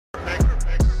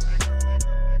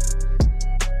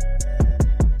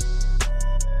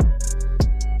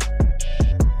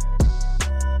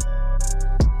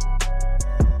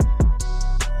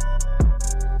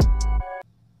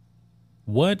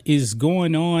What is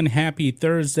going on? Happy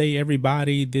Thursday,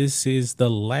 everybody. This is the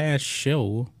last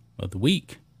show of the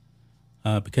week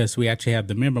because we actually have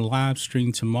the member live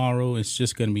stream tomorrow. It's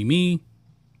just going to be me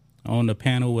on the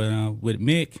panel with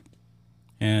Mick,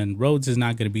 and Rhodes is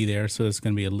not going to be there, so it's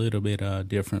going to be a little bit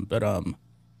different. But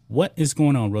what is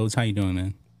going on, Rhodes? How you doing,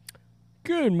 man?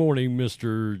 Good morning,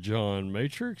 Mr. John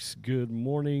Matrix. Good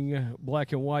morning,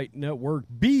 Black and White Network,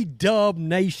 B-Dub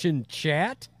Nation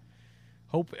chat.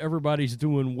 Hope everybody's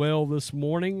doing well this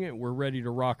morning. We're ready to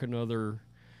rock another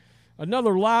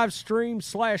live stream /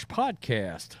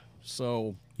 podcast.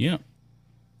 So yeah.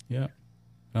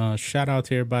 Shout out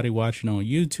to everybody watching on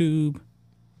YouTube,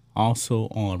 also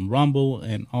on Rumble,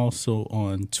 and also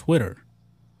on Twitter.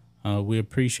 We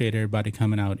appreciate everybody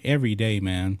coming out every day,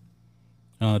 man.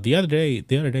 The other day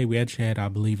we actually had, I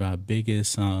believe, our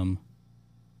biggest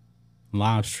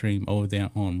live stream over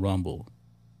there on Rumble.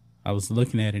 I was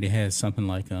looking at it. It had something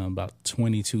like about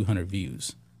 2,200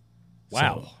 views.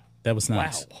 Wow, so that was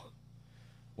nice.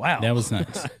 Wow, that was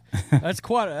nice. That's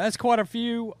quite a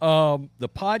few. The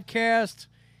podcast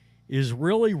is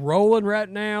really rolling right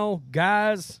now,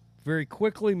 guys. Very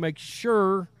quickly, make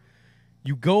sure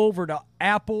you go over to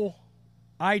Apple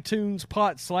iTunes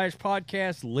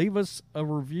 /podcast. Leave us a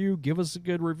review. Give us a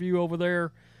good review over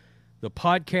there. The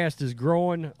podcast is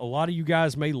growing. A lot of you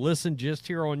guys may listen just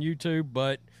here on YouTube,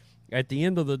 but at the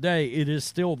end of the day, it is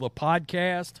still the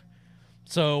podcast.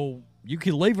 So you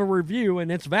can leave a review, and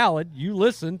it's valid. You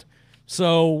listened.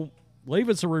 So leave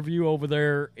us a review over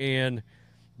there, and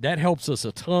that helps us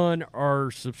a ton.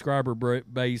 Our subscriber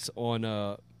base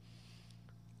on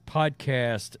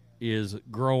podcast is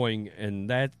growing, and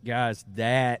that, guys,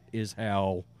 that is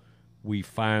how we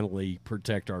finally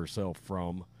protect ourselves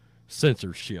from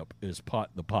censorship, is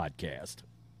the podcast.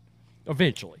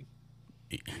 Eventually,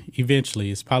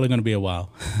 it's probably going to be a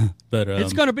while, but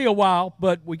it's going to be a while.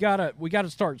 But we gotta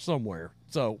start somewhere.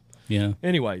 So yeah.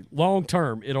 Anyway, long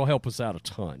term, it'll help us out a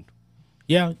ton.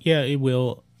 Yeah, it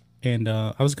will. And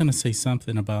I was going to say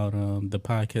something about the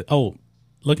podcast. Oh,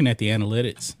 looking at the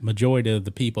analytics, majority of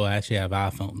the people actually have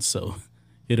iPhones, so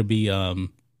it'll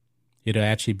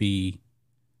actually be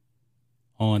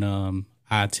on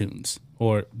iTunes,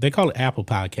 or they call it Apple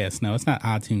Podcasts now. It's not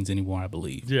iTunes anymore, I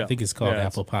believe. Yeah. I think it's called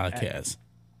Apple Podcasts.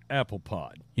 Apple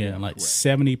Pod. Yeah, like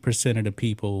 70% of the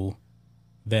people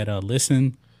that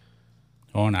listen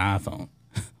are on an iPhone,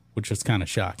 which is kind of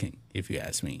shocking if you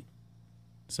ask me.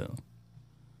 So,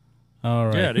 all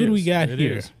right, yeah, who do we got it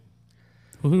here? Is.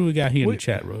 Who do we got here in the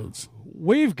chat, Rhodes?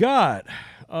 We've got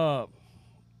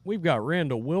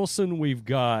Randall Wilson. We've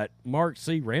got Mark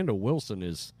C. Randall Wilson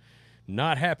is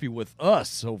not happy with us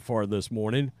so far this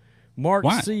morning. Mark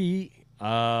Why? C.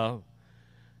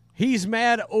 He's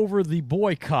mad over the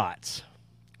boycotts.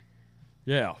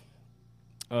 Yeah.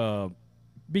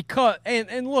 Because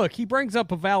and look, he brings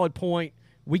up a valid point.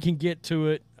 We can get to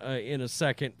it in a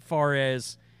second. Far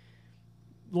as,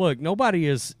 look, nobody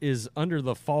is under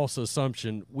the false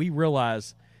assumption. We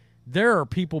realize there are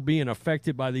people being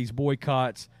affected by these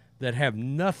boycotts that have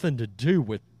nothing to do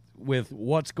with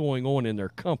what's going on in their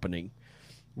company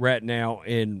right now,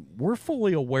 and we're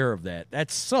fully aware of that.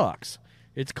 That sucks.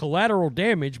 It's collateral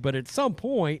damage, but at some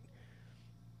point,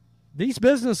 these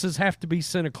businesses have to be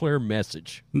sent a clear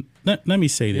message. Let me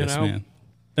say this, man.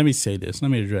 Let me say this. Let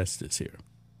me address this here.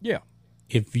 Yeah.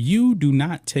 If you do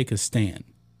not take a stand,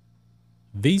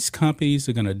 these companies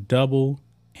are going to double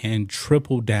and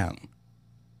triple down.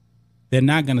 They're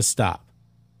not going to stop.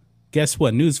 Guess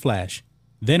what? Newsflash.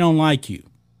 They don't like you.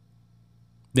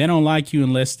 They don't like you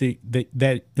unless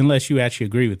unless you actually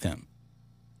agree with them.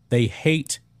 They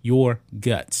hate your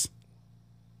guts.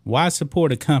 Why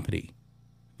support a company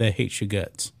that hates your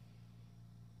guts?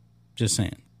 Just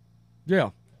saying. Yeah.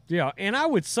 And I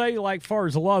would say, like, far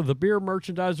as a lot of the beer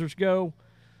merchandisers go,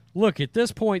 look, at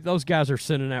this point, those guys are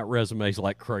sending out resumes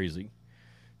like crazy.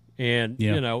 And,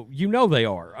 yeah. you know they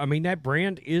are. I mean, that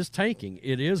brand is tanking.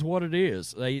 It is what it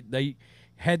is. They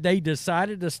had they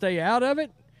decided to stay out of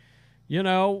it,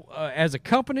 as a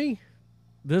company,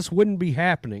 this wouldn't be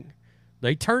happening.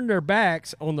 They turned their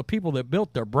backs on the people that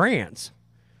built their brands.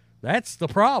 That's the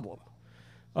problem.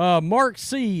 Mark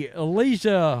C.,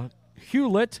 Elijah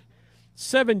Hewlett,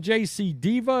 7JC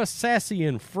Diva, Sassy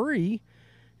and Free,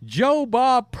 Joe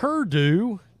Bob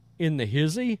Purdue in the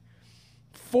hizzy,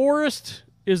 Forrest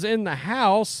is in the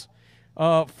house.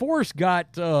 Forrest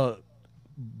got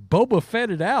Boba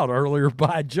Fetted out earlier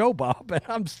by Joe Bob, and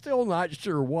I'm still not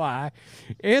sure why.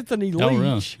 Anthony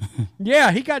Leach. Yeah,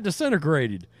 he got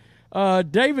disintegrated.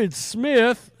 David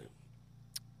Smith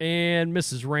and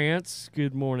Mrs. Rance,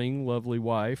 good morning, lovely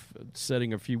wife,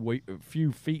 sitting a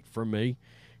few feet from me.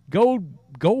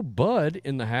 Gold Bud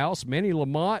in the house. Manny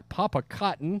Lamont, Papa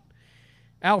Cotton,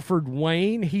 Alfred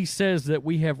Wayne. He says that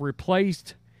we have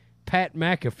replaced Pat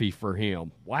McAfee for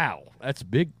him. Wow, that's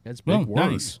big. That's big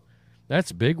words. Nice.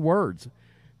 That's big words.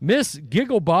 Miss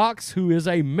Gigglebox, who is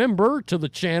a member to the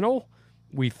channel,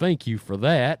 we thank you for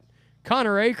that.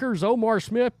 Connor Akers, Omar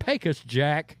Smith, Pecos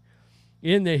Jack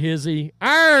in the hizzy.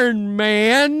 Iron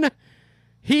Man.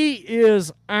 He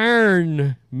is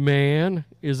Iron Man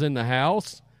is in the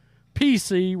house.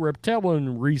 PC,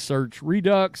 Reptilian Research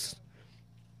Redux,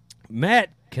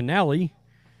 Matt Canelli,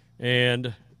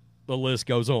 and the list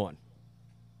goes on.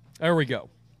 There we go.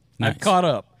 Nice. I'm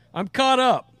caught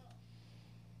up.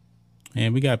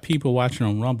 And we got people watching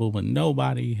on Rumble, but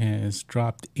nobody has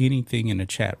dropped anything in the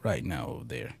chat right now over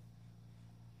there.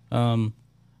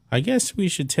 I guess we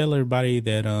should tell everybody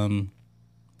that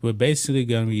we're basically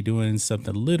going to be doing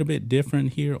something a little bit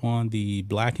different here on the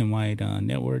Black and White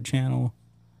Network channel.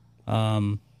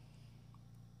 The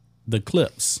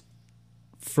clips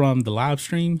from the live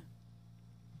stream,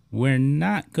 we're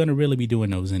not going to really be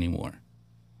doing those anymore.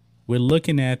 We're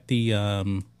looking at the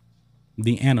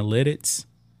analytics.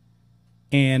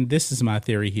 And this is my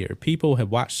theory here. People have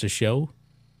watched the show.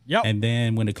 Yep. And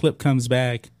then when the clip comes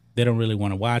back, they don't really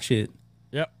want to watch it.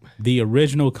 Yep. The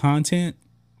original content,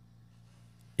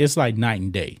 it's like night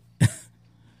and day.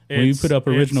 When you put up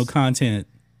original content,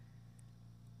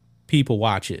 people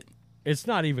watch it. It's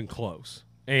not even close.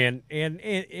 And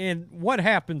what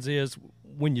happens is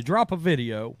when you drop a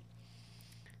video,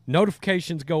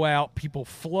 notifications go out, people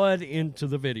flood into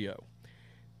the video.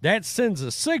 That sends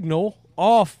a signal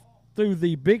off through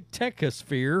the big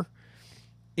techosphere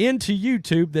into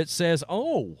YouTube that says,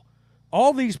 oh,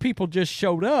 all these people just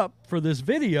showed up for this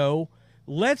video.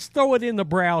 Let's throw it in the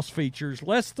browse features.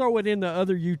 Let's throw it in the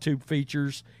other YouTube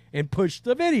features and push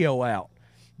the video out.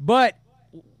 But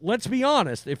let's be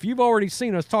honest. If you've already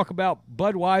seen us talk about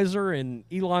Budweiser and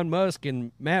Elon Musk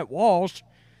and Matt Walsh,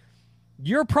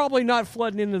 you're probably not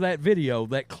flooding into that video,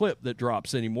 that clip that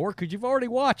drops anymore, because you've already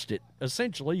watched it.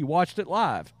 Essentially, you watched it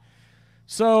live.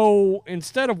 So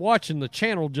instead of watching the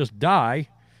channel just die,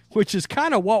 which is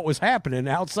kind of what was happening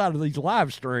outside of these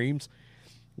live streams,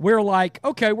 we're like,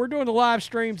 okay, we're doing the live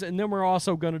streams, and then we're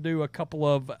also going to do a couple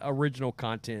of original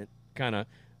content, kind of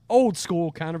old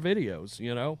school kind of videos,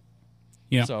 you know?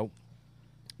 Yeah. So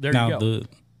there now, you go.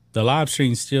 The live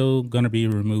stream's still going to be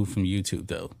removed from YouTube,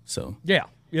 though. So yeah,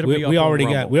 we already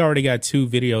got 2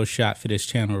 videos shot for this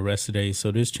channel the rest of the day,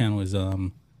 so this channel is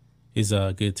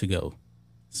good to go.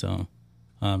 So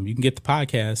you can get the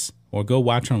podcast or go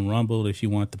watch on Rumble if you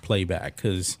want the playback,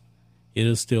 because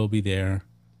it'll still be there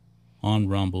on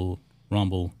Rumble.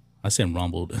 I said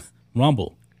rumbled.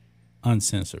 Rumble,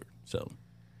 uncensored. So,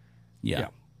 yeah.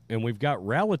 And we've got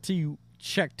Reality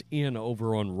checked in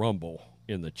over on Rumble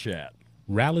in the chat.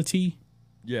 Reality?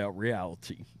 Yeah,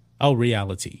 Reality. Oh,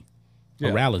 reality.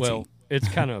 Yeah, Reality. well, it's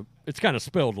kind of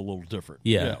spelled a little different.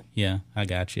 Yeah. I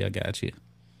got you.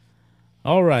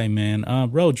 All right, man.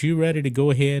 Rhodes, you ready to go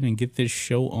ahead and get this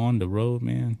show on the road,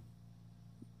 man?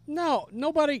 No,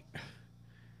 nobody.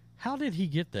 How did he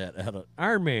get that out of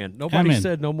Iron Man? Nobody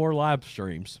said no more live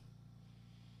streams.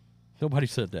 Nobody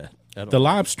said that. The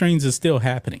live streams are still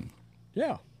happening.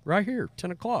 Yeah, right here,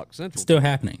 10 o'clock Central. Still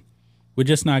happening. We're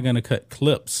just not going to cut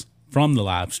clips from the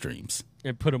live streams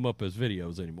and put them up as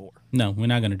videos anymore. No, we're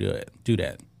not going to do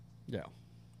that. Yeah.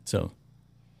 So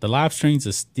the live streams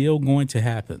are still going to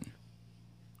happen.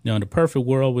 You know, in the perfect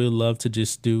world, we'd love to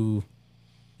just do,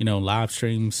 live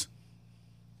streams,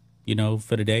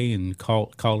 for the day and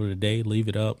call it a day, leave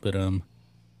it up. But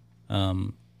I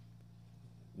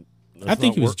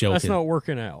think he was joking. That's not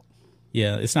working out.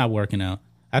 Yeah, it's not working out.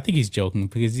 I think he's joking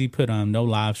because he put on no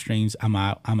live streams. I'm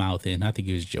out then. I think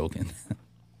he was joking.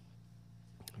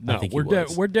 No,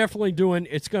 we're definitely doing.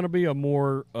 It's going to be a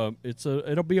more.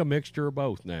 It'll be a mixture of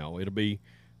both. Now it'll be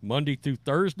Monday through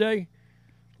Thursday.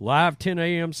 Live 10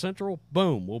 a.m. Central,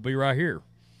 boom, we'll be right here.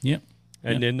 Yep.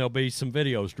 And then there'll be some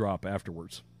videos drop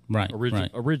afterwards. Right.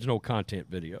 Original content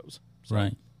videos. So.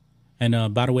 Right.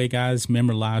 And by the way, guys,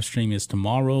 member live stream is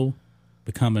tomorrow.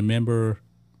 Become a member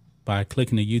by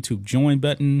clicking the YouTube join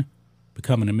button,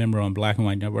 becoming a member on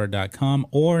blackandwhitenetwork.com,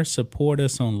 or support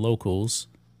us on Locals.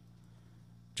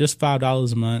 Just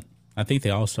 $5 a month. I think they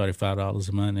all start at $5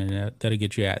 a month, and that'll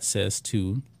get you access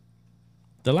to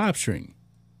the live stream.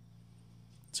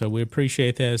 So we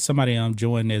appreciate that. Somebody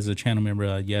joined as a channel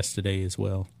member yesterday as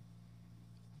well.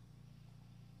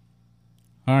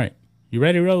 All right. You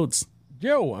ready, Rhodes?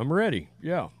 Yo, I'm ready.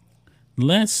 Yeah.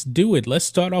 Let's do it. Let's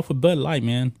start off with Bud Light,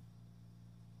 man.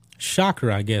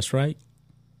 Shocker, I guess, right?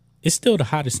 It's still the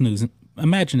hottest news.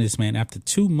 Imagine this, man. After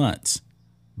 2 months,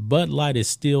 Bud Light is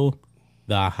still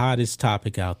the hottest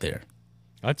topic out there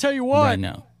I tell you what, right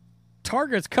now.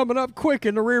 Target's coming up quick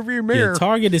in the rearview mirror. Yeah,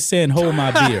 Target is saying, hold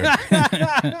my beer.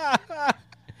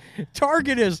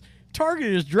 Target is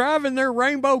driving their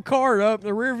rainbow cart up in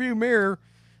the rearview mirror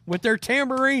with their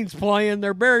tambourines playing,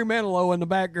 their Barry Manilow in the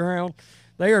background.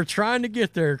 They are trying to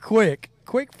get there quick,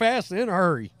 fast, and in a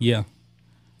hurry. Yeah.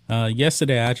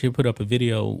 Yesterday, I actually put up a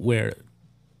video where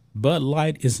Bud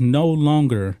Light is no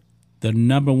longer the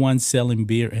number one selling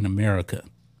beer in America.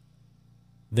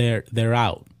 They're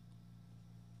out.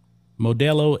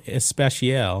 Modelo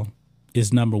Especial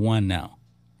is number one now.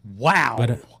 Wow.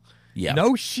 But yeah.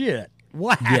 No shit.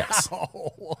 Wow. Yes.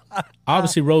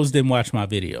 Obviously, Rose didn't watch my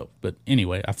video, but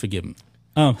anyway, I forgive him.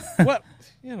 Well,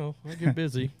 I get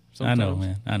busy sometimes. I know,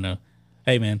 man. I know.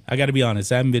 Hey, man, I got to be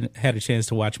honest. I haven't had a chance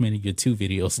to watch many of your 2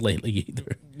 videos lately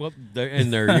either. Well,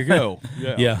 there you go.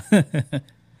 Yeah. Yeah.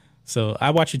 So I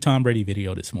watched your Tom Brady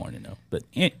video this morning, though. But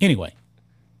anyway.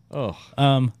 Oh.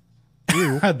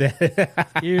 Ew.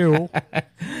 Ew.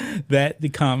 That the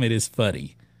comment is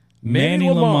funny. Manny Manny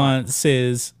Lamont Lamont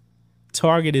says,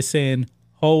 Target is saying,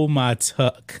 hold my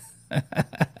tuck.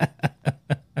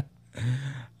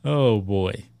 Oh,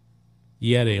 boy.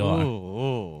 Yeah, they are.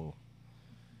 Oh.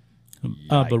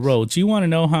 But Rhodes, you want to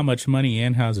know how much money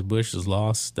Anheuser-Busch has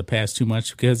lost the past 2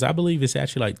 months? Because I believe it's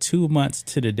actually like 2 months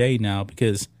to the day now,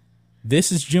 because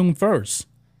this is June 1st.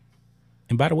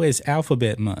 And by the way, it's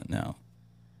Alphabet Month now.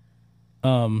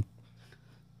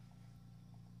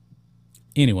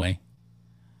 Anyway,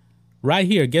 right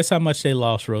here, guess how much they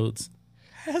lost, Rhodes?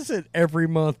 Hasn't every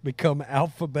month become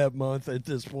Alphabet Month at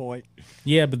this point?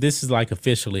 Yeah, but this is like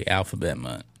officially Alphabet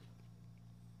Month.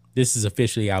 This is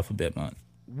officially Alphabet Month.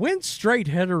 When's straight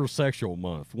heterosexual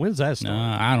month? When's that start?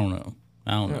 I don't know.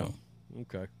 I don't know.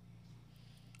 Okay.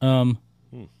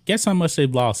 Guess how much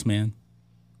they've lost, man?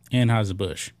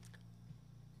 Anheuser-Busch.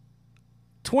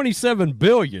 27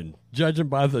 billion, judging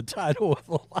by the title of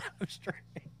the live stream.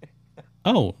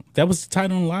 Oh, that was the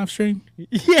title on the live stream?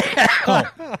 Yeah.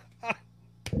 Oh.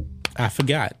 I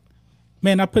forgot.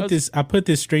 Man, I put this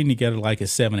stream together like at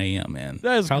 7 a.m., man.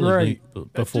 That's Probably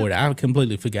great. Before that. I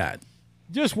completely forgot.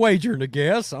 Just wagering a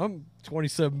guess. I'm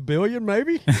 27 billion,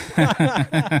 maybe.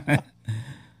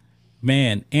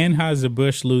 Man,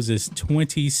 Anheuser-Busch loses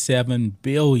 $27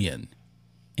 billion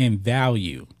in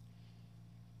value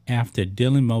after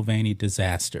Dylan Mulvaney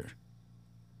disaster.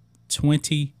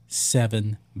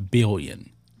 $27 billion.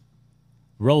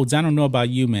 Rhodes, I don't know about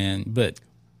you, man, but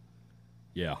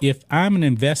Yeah. if I'm an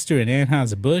investor in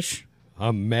Anheuser-Busch,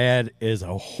 I'm mad as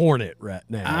a hornet right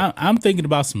now. I'm thinking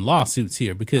about some lawsuits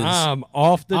here because I'm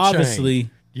off the obviously,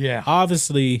 chain. Yeah.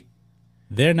 obviously,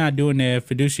 they're not doing their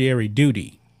fiduciary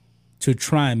duty to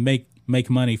try and make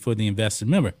money for the investor.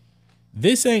 Remember,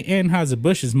 this ain't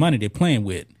Anheuser-Busch's money they're playing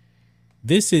with.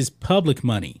 This is public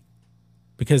money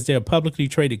because they're a publicly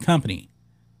traded company,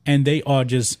 and they are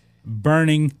just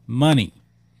burning money.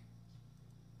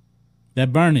 They're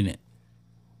burning it.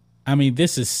 I mean,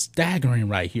 this is staggering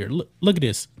right here. Look at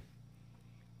this.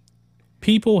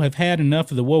 People have had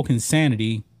enough of the woke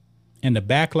insanity and the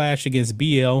backlash against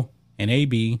BL and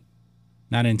AB,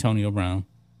 not Antonio Brown,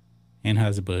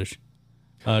 Anheuser-Busch,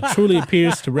 truly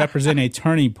appears to represent a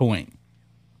turning point.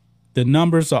 The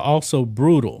numbers are also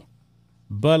brutal.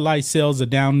 Bud Light sales are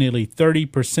down nearly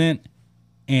 30%,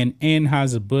 and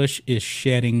Anheuser-Busch is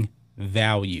shedding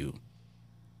value.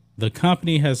 The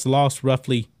company has lost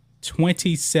roughly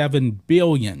 $27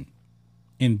 billion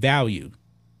in value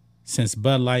since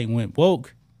Bud Light went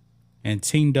woke and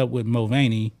teamed up with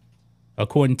Mulvaney,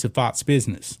 according to Fox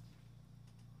Business.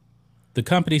 The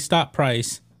company's stock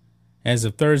price as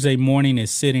of Thursday morning is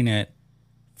sitting at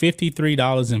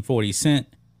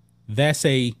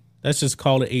 $53.40. Let's just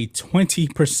call it a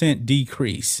 20%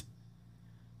 decrease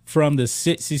from the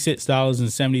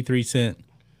 $66.73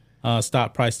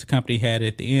 stock price the company had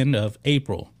at the end of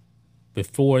April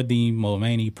before the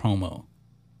Mulvaney promo.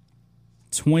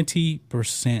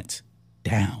 20%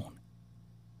 down.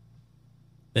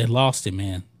 They lost it,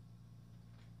 man.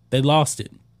 They lost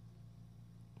it.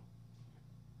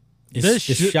 It's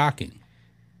shocking.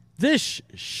 This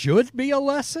should be a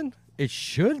lesson. It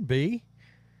should be.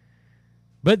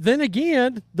 But then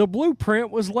again, the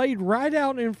blueprint was laid right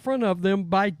out in front of them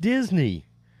by Disney.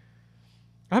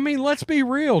 I mean, let's be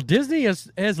real. Disney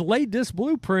has laid this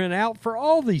blueprint out for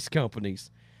all these companies.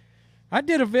 I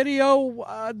did a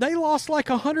video. They lost like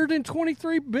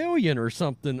 $123 billion or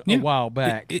something a while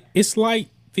back. It's like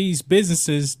these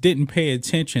businesses didn't pay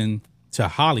attention to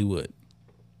Hollywood.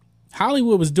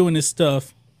 Hollywood was doing this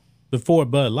stuff before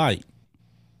Bud Light.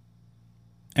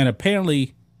 And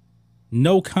apparently,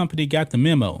 no company got the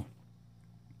memo.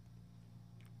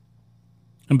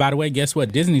 And by the way, guess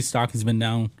what? Disney stock has been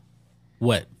down,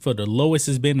 what, for the lowest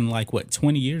it's been in like, what,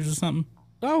 20 years or something?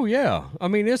 Oh, yeah. I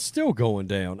mean, it's still going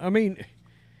down. I mean,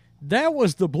 that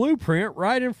was the blueprint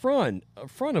right in front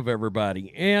of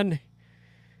everybody. And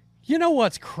you know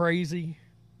what's crazy?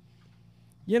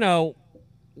 You know,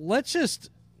 let's just,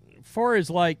 far as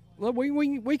like,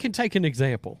 we can take an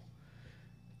example.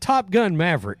 Top Gun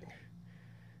Maverick.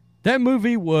 That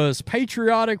movie was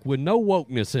patriotic with no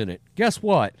wokeness in it. Guess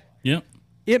what? Yep.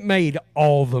 It made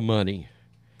all the money.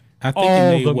 I think all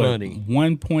it made, the what, money.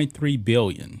 $1.3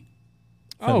 billion.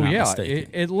 Oh, yeah.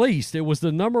 At least. It was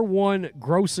the number one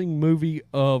grossing movie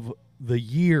of the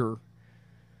year.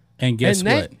 And guess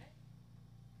what?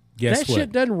 That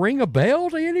shit doesn't ring a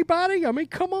bell to anybody? I mean,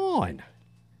 come on.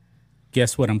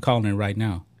 Guess what I'm calling it right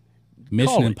now?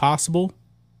 Mission Impossible,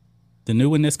 the new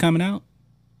one that's coming out,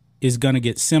 is going to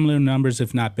get similar numbers,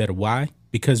 if not better. Why?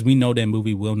 Because we know that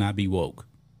movie will not be woke.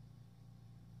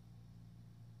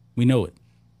 We know it.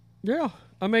 Yeah.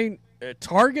 I mean,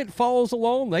 Target follows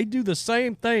along. They do the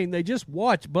same thing. They just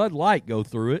watch Bud Light go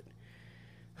through it.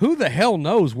 Who the hell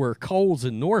knows where Kohl's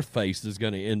and North Face is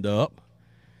going to end up?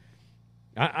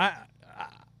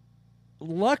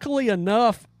 Luckily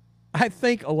enough, I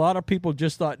think a lot of people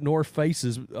just thought North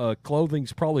Face's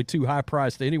clothing's probably too high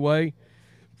priced anyway.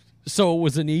 So it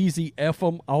was an easy F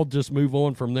them. I'll just move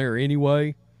on from there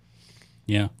anyway.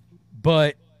 Yeah.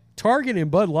 But Target and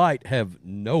Bud Light have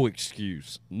no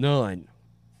excuse. None.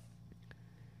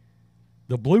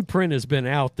 The blueprint has been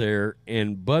out there,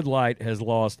 and Bud Light has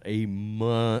lost a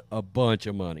bunch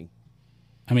of money.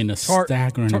 I mean, a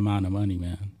staggering amount of money,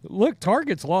 man. Look,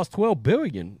 Target's lost $12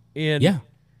 billion in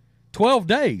 12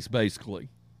 days, basically.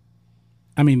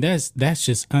 I mean, that's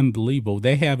just unbelievable.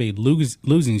 They have a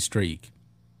losing streak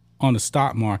on the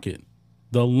stock market,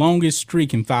 the longest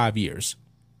streak in 5 years.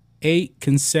 8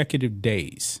 consecutive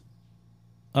days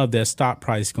of their stock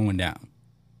price going down.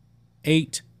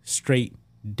 8 straight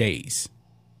days.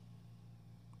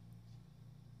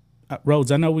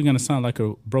 Rhodes, I know we're gonna sound like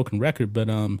a broken record, but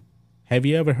have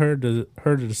you ever heard of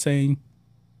the saying,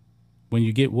 "When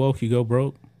you get woke, you go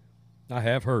broke"? I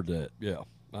have heard that. Yeah,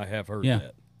 I have heard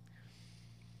that.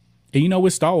 And you know,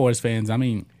 with Star Wars fans, I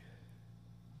mean,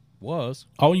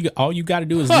 all you got to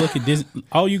do is look at Disney.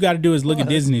 All you got to do is look at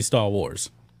Disney Star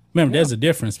Wars. Remember, there's a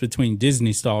difference between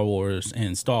Disney Star Wars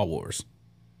and Star Wars.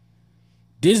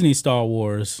 Disney Star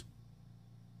Wars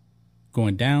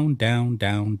going down, down,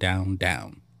 down, down,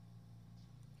 down.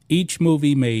 Each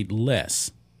movie made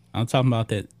less. I'm talking about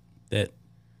that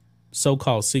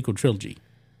so-called sequel trilogy.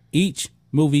 Each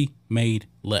movie made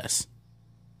less.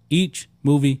 Each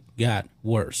movie got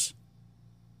worse.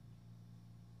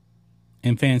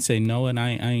 And fans say, no, and I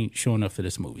ain't showing up for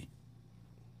this movie.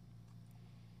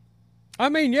 I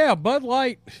mean, Bud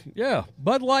Light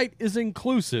is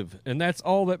inclusive, and that's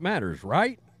all that matters,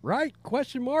 right? Right?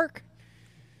 Question mark?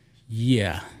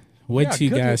 Yeah. Wait till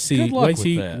you guys see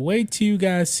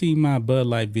my Bud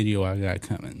Light video I got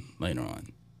coming later on.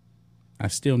 I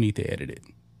still need to edit it.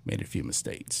 Made a few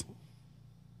mistakes.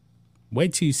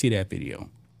 Wait till you see that video.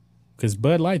 Because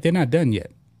Bud Light, they're not done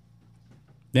yet.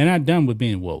 They're not done with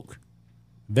being woke.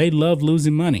 They love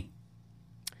losing money.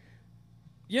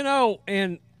 You know,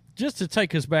 and just to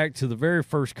take us back to the very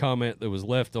first comment that was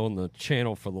left on the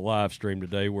channel for the live stream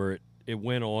today, where it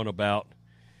went on about,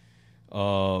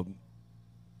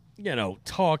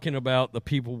 talking about the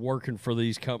people working for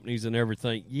these companies and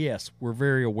everything. Yes, we're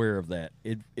very aware of that.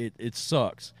 It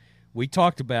sucks. We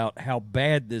talked about how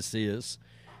bad this is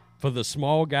for the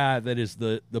small guy that is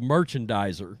the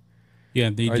merchandiser. Yeah,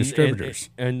 the distributors.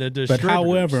 And the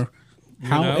distributors. But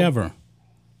however,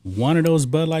 one of those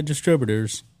Bud Light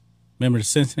distributors, remember the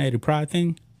Cincinnati Pride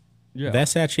thing? Yeah.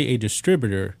 That's actually a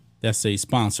distributor that's a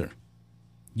sponsor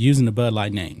using the Bud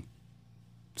Light name.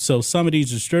 So some of these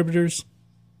distributors,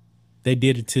 they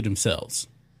did it to themselves.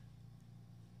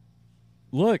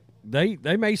 Look, they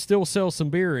may still sell some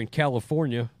beer in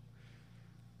California,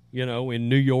 in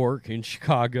New York, in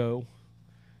Chicago.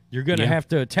 You're going to have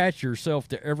to attach yourself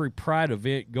to every Pride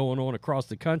event going on across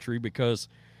the country because,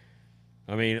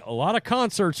 I mean, a lot of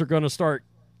concerts are going to start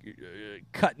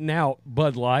cutting out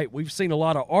Bud Light. We've seen a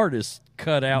lot of artists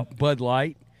cut out Bud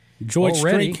Light. George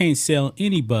Strait can't sell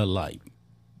any Bud Light.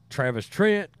 Travis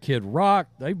Trent, Kid Rock,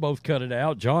 they both cut it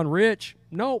out. John Rich,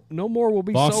 no more will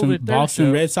be sold at their Boston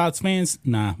show. Red Sox fans,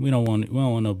 nah, we don't want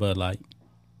no Bud Light.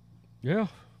 Yeah.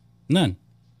 None.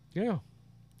 Yeah.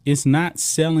 It's not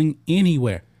selling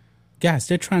anywhere. Guys,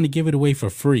 they're trying to give it away for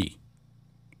free.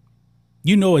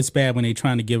 You know it's bad when they're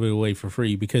trying to give it away for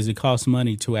free because it costs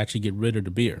money to actually get rid of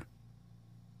the beer.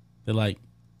 They're like,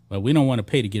 well, we don't want to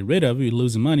pay to get rid of it. We're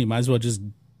losing money. Might as well just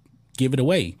give it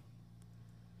away.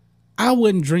 I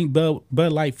wouldn't drink Bud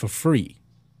Light for free.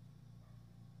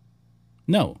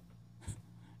 No.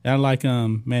 I like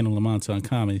Manu Lamont on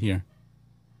comment here.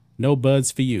 No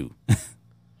buds for you.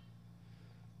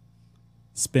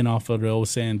 Spin off of the old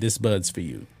saying, this bud's for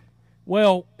you.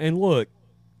 Well, and look,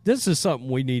 this is something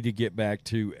we need to get back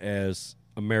to as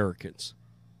Americans.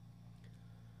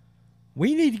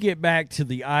 We need to get back to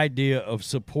the idea of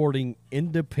supporting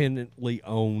independently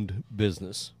owned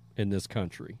business in this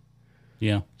country.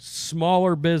 Yeah.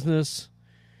 Smaller business,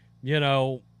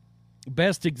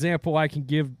 best example I can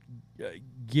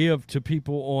give to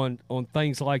people on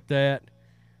things like that.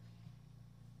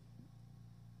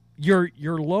 Your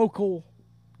local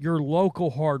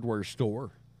hardware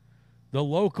store, the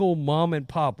local mom and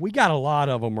pop. We got a lot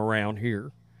of them around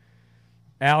here.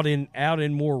 Out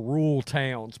in more rural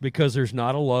towns, because there's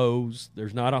not a Lowe's,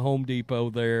 there's not a Home Depot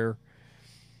there.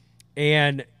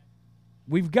 And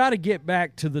we've got to get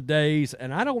back to the days,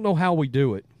 and I don't know how we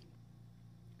do it,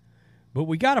 but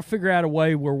we got to figure out a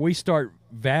way where we start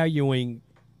valuing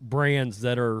brands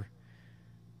that are,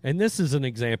 and this is an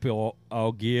example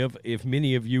I'll give, if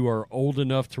many of you are old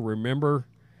enough to remember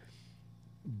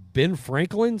Ben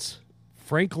Franklin's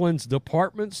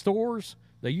department stores.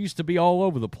 They used to be all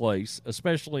over the place,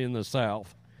 especially in the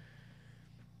South.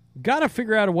 Got to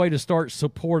figure out a way to start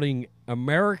supporting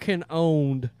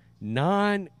American-owned,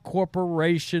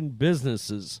 non-corporation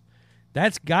businesses.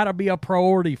 That's got to be a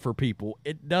priority for people.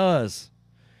 It does.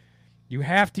 You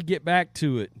have to get back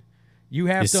to it. You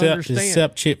have to understand.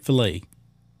 Except Chick-fil-A.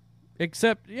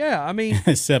 Except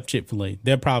Chick-fil-A.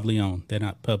 They're probably owned. They're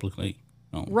not publicly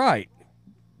owned. Right.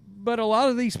 But a lot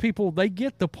of these people, they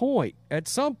get the point. At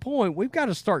some point, we've got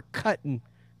to start cutting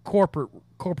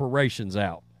corporations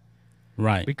out.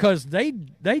 Right. Because they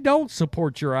don't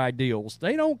support your ideals.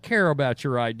 They don't care about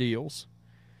your ideals.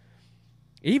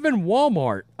 Even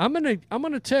Walmart. I'm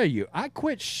gonna tell you, I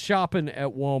quit shopping at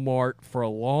Walmart for a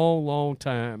long, long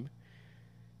time.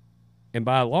 And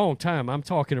by a long time, I'm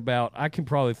talking about, I can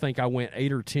probably think I went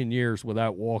 8 or 10 years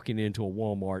without walking into a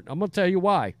Walmart. I'm gonna tell you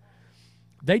why.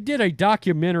 They did a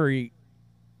documentary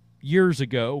years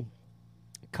ago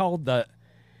called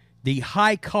the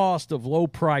High Cost of Low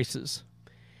Prices.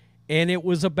 And it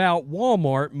was about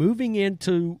Walmart moving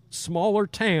into smaller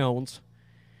towns.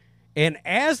 And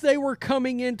as they were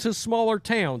coming into smaller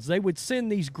towns, they would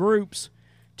send these groups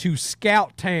to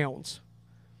scout towns.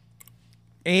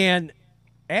 And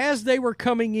as they were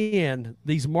coming in,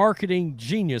 these marketing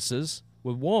geniuses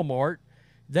with Walmart,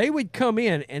 they would come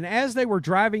in, and as they were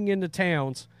driving into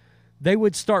towns, they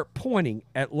would start pointing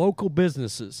at local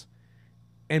businesses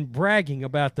and bragging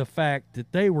about the fact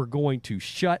that they were going to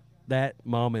shut that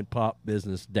mom and pop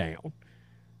business down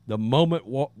the moment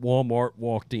Walmart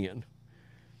walked in.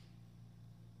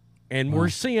 And we're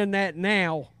seeing that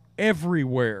now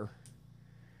everywhere.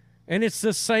 And it's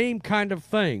the same kind of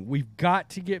thing. We've got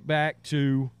to get back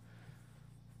to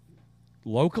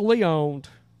locally owned,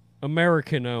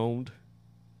 American owned.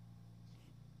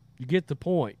 You get the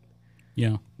point.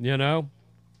 Yeah.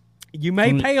 You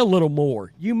may pay a little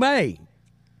more. You may.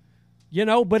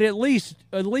 But at least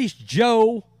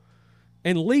Joe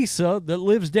and Lisa that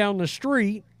lives down the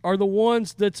street are the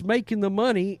ones that's making the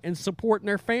money and supporting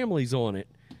their families on it.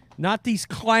 Not these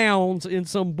clowns in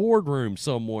some boardroom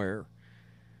somewhere.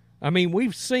 I mean,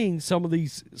 we've seen some of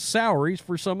these salaries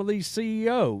for some of these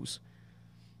CEOs.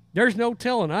 There's no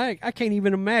telling. I can't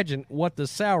even imagine what the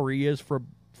salary is for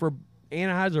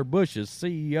Anheuser-Busch's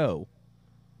CEO.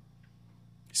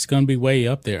 It's going to be way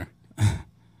up there.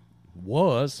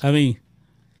 Was. I mean,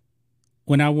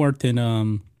 when I worked in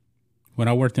oil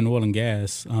and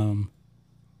gas, the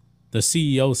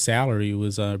CEO's salary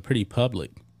was pretty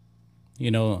public.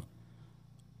 I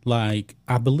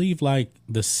believe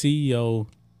the CEO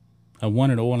of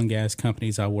one of the oil and gas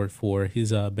companies I worked for,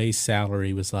 his base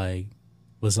salary was like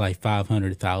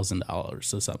 $500,000 or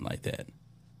something like that.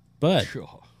 But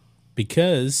sure.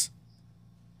 because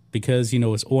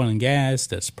it's oil and gas,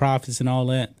 that's profits and all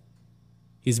that,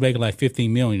 he's making like $15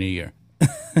 million a year.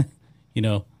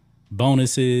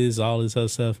 Bonuses, all this other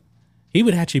stuff. He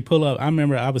would actually pull up. I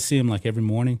remember I would see him like every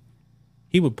morning.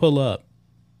 He would pull up,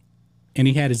 and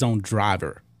he had his own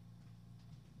driver.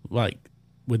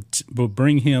 Would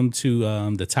bring him to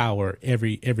the tower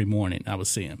every morning. I would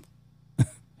see him.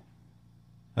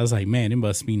 I was like, man, it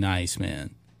must be nice,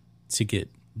 man, to get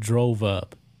drove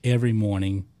up every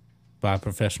morning by a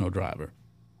professional driver.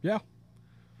 Yeah.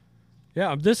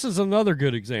 Yeah, this is another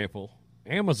good example.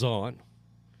 Amazon,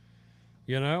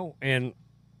 and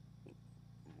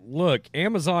look,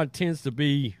 Amazon tends to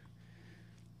be,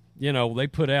 they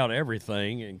put out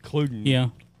everything,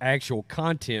 including actual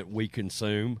content we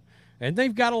consume. And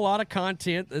they've got a lot of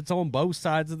content that's on both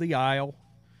sides of the aisle.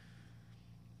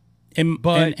 And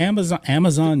Amazon,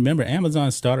 remember,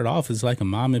 Amazon started off as like a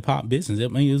mom and pop business. I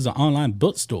mean, it was an online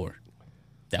bookstore.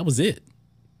 That was it.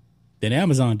 Then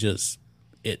Amazon just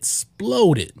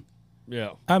exploded.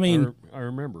 Yeah. I mean, I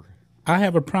remember. I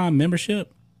have a Prime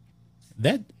membership.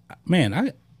 That,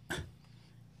 man,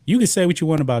 you can say what you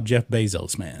want about Jeff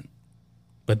Bezos, man.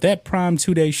 But that Prime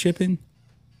 2-day shipping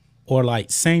or like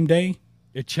same day,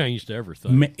 it changed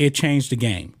everything. It changed the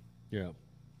game. Yeah.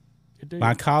 It did.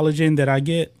 My collagen that I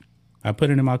get, I put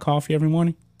it in my coffee every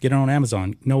morning, get it on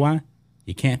Amazon. You know why?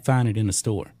 You can't find it in the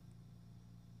store.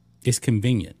 It's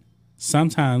convenient.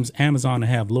 Sometimes Amazon will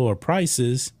have lower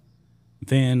prices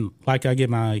than, like I get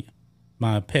my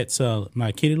pets,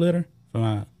 my kitty litter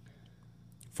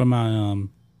for my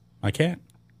cat.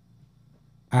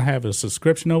 I have a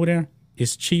subscription over there.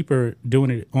 It's cheaper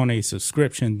doing it on a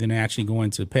subscription than actually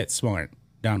going to PetSmart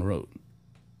down the road.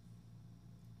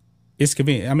 It's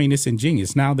convenient. I mean, it's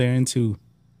ingenious. Now they're into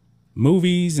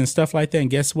movies and stuff like that. And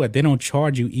guess what? They don't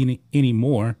charge you any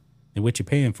more than what you're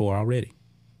paying for already.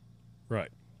 Right.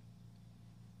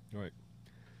 Right.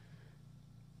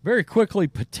 Very quickly,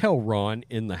 Patel Ron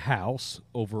in the house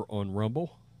over on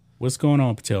Rumble. What's going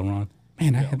on, Patel Ron?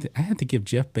 Man, I had to give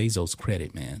Jeff Bezos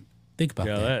credit, man. Think about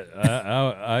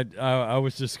that. I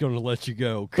was just going to let you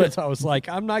go because I was like,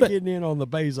 I'm not getting in on the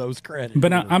Bezos credit.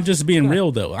 But I'm just being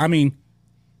real, though. I mean,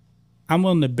 I'm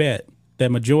willing to bet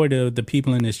that majority of the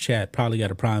people in this chat probably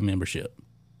got a Prime membership.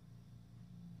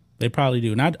 They probably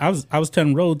do. And I was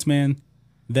telling Rhodes, man,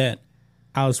 that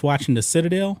I was watching The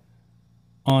Citadel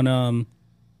on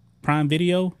Prime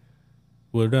Video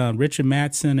with Richard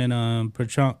Madsen and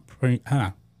Priyanka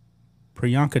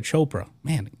Chopra.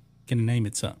 Man, get the name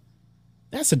it's up.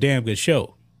 That's a damn good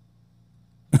show.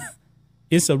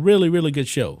 It's a really, really good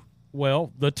show.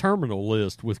 Well, The Terminal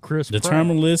List with Chris Pratt. The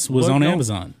Terminal List was on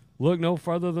Amazon. Look no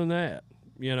further than that.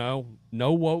 You know,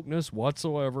 no wokeness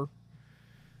whatsoever.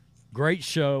 Great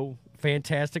show.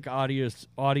 Fantastic audience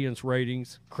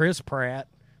ratings. Chris Pratt.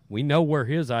 We know where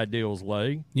his ideals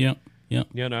lay. Yep.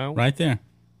 You know? Right there.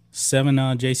 7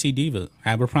 JC Diva.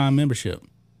 Have a Prime membership.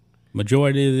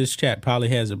 Majority of this chat probably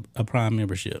has a Prime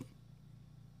membership.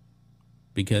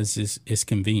 Because it's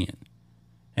convenient.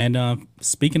 And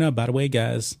speaking of, by the way,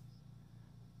 guys,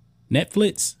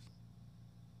 Netflix,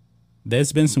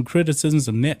 there's been some criticisms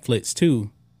of Netflix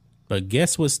too. But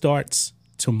guess what starts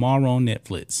tomorrow on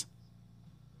Netflix?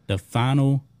 The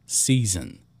final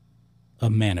season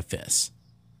of Manifest.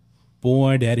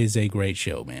 Boy, that is a great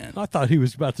show, man. I thought he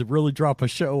was about to really drop a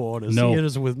show on us. No, it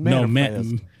is with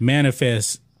Manifest. No,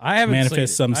 Manifest. I haven't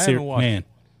Manifest seen it. I haven't watched it.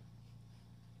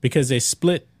 Because they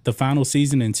split the final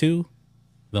season in two.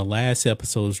 The last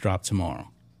episodes drop tomorrow.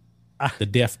 The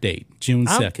death date, June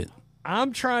 2nd.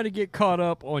 I'm trying to get caught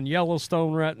up on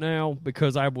Yellowstone right now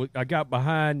because I got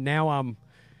behind. Now I'm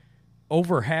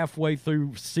over halfway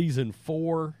through season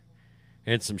 4,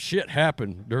 and some shit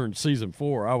happened during season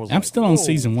 4. I'm still on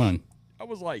season 1. I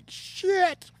was like,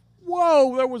 shit,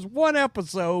 whoa, there was one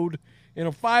episode in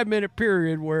a 5-minute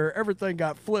period where everything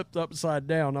got flipped upside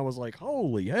down. I was like,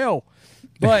 holy hell.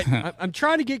 But I'm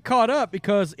trying to get caught up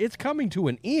because it's coming to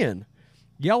an end.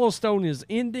 Yellowstone is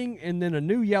ending, and then a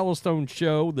new Yellowstone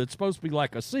show that's supposed to be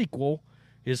like a sequel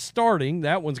is starting.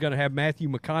 That one's going to have Matthew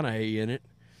McConaughey in it.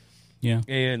 Yeah.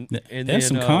 And there's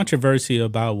some controversy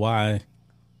about why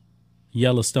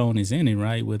Yellowstone is ending,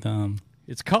 right? With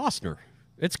it's Costner.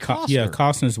 It's Costner. Yeah,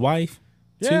 Costner's wife.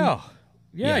 Yeah.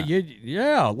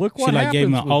 Yeah. Look what she happens. Gave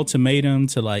him an ultimatum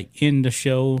to end the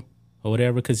show or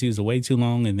whatever because he was way too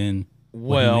long, and then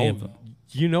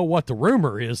you know what the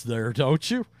rumor is there, don't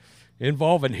you?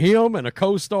 Involving him and a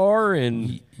co-star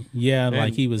and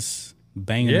like he was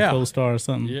banging a co-star or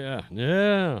something.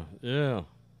 Yeah.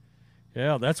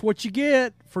 That's what you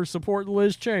get for supporting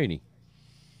Liz Cheney.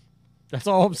 That's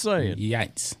all I'm saying.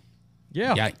 Yikes.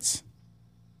 Yeah. Yikes.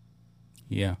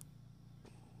 Yeah.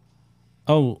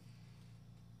 Oh,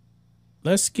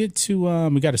 let's get to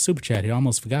we got a super chat here. I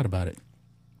almost forgot about it.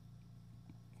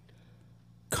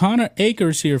 Connor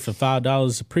Akers here for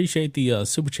 $5. Appreciate the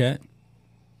super chat.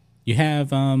 You have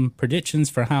predictions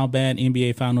for how bad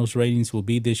NBA Finals ratings will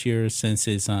be this year since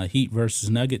it's Heat versus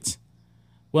Nuggets.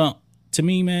 Well, to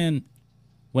me, man,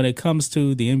 when it comes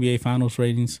to the NBA Finals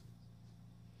ratings,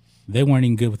 they weren't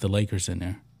even good with the Lakers in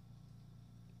there.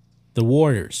 The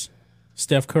Warriors,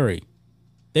 Steph Curry,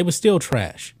 they were still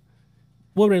trash.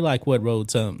 What were they like? What,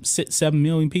 Rhodes? 6-7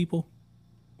 million people?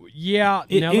 Yeah.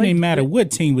 It didn't matter what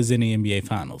team was in the NBA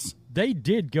Finals. They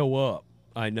did go up,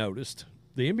 I noticed.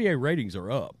 The NBA ratings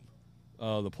are up.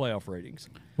 the playoff ratings.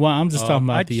 Well, I'm just talking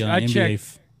about I the checked-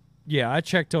 NBA. Yeah, I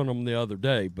checked on them the other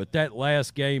day, but that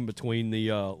last game between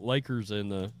the Lakers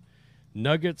and the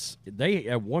Nuggets, they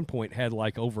at one point had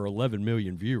like over 11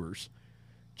 million viewers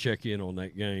check in on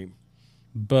that game.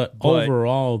 But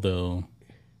overall, though,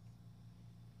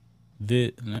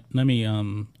 let me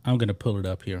I'm gonna pull it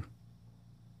up here.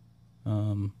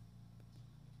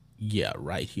 Yeah,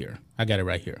 right here. I got it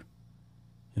right here.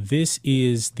 This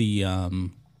is the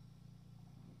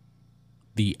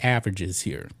averages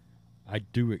here. I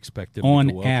do expect them On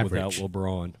to go up average. without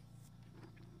LeBron.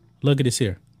 Look at this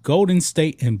here. Golden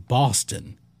State and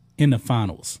Boston in the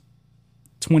finals,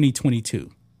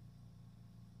 2022.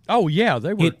 Oh yeah,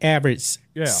 they were. It averaged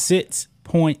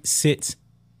 6.6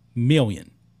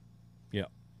 million. Yeah,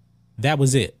 That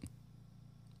was it.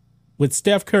 With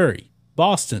Steph Curry,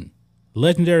 Boston,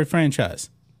 legendary franchise.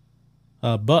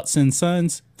 Bucks and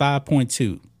Suns,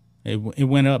 5.2. It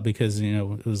went up because,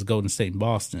 it was Golden State and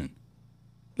Boston.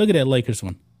 Look at that Lakers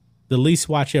one. The least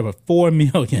watch ever, 4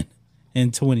 million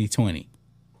in 2020.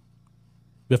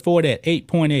 Before that,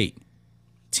 8.8,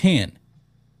 10,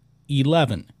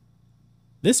 11.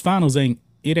 This finals ain't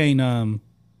getting to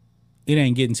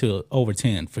over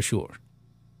 10 for sure.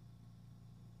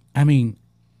 I mean,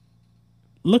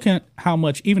 look at how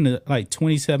much, even like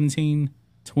 2017,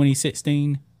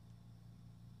 2016.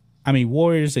 I mean,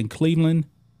 Warriors in Cleveland,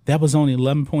 that was only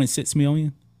 11.6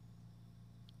 million.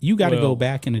 You got to go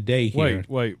back in the day here.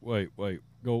 Wait.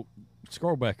 Go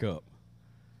scroll back up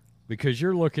because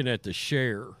you're looking at the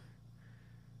share.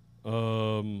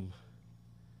 No,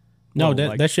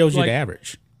 that shows you the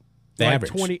average. The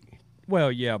average. 20.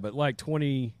 Well, yeah, but like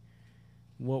 20.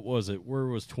 What was it? Where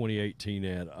was 2018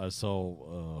 at? I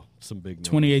saw some big numbers.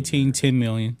 2018, 10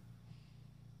 million.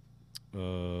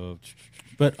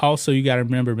 But also, you got to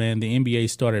remember, man, the NBA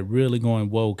started really going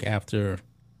woke after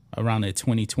around that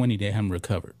 2020. They haven't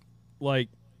recovered. Like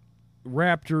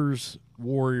Raptors,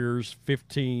 Warriors,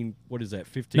 15. What is that?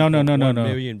 15. No.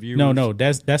 Million viewers. No.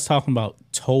 That's talking about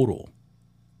total.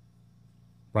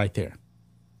 Right there.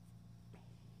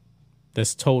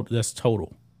 That's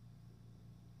total.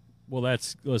 Well,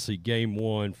 let's see. Game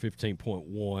 1,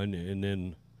 15.1, and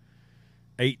then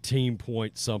 18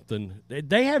 point something.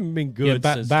 They haven't been good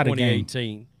since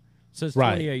 2018. Since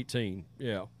 2018,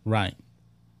 yeah. Right.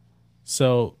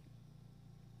 So,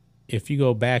 if you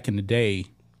go back in the day,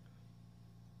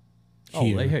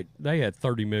 they had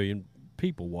 30 million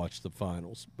people watch the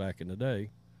finals back in the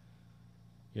day.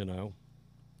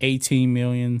 18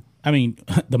 million. I mean,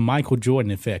 the Michael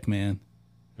Jordan effect, man.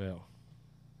 Yeah.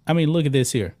 I mean, look at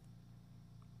this here.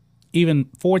 Even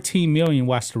 14 million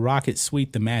watched the Rockets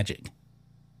sweep the Magic.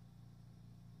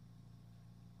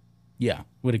 Yeah,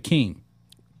 with a king.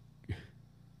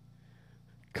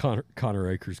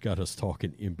 Connor Akers got us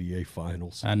talking NBA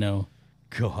Finals. I know.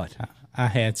 God, I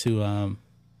had to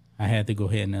go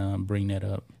ahead and bring that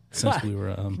up since we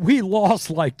were. We lost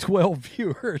like 12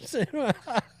 viewers.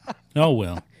 Oh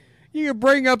well. You can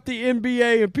bring up the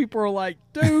NBA and people are like,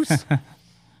 "Deuce."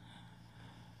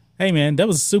 Hey man, that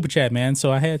was a super chat, man.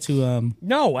 So I had to.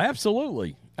 No,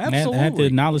 absolutely. I had to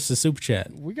acknowledge the super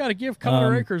chat. We got to give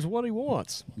Connor Akers what he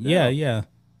wants. Yeah.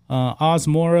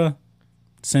 Osmora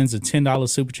sends a $10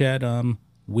 super chat.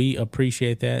 We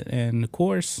appreciate that, and of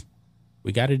course,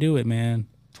 we got to do it, man.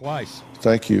 Twice.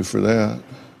 Thank you for that.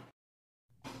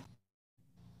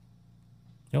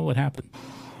 What happened?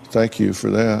 Thank you for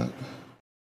that.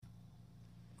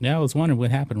 Yeah, I was wondering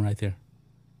what happened right there.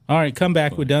 All right, come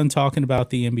back. We're done talking about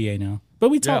the NBA now, but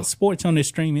we talk sports on this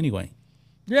stream anyway.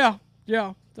 Yeah,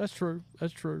 that's true.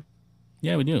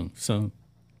 Yeah, we do. So,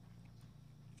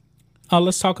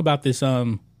 let's talk about this.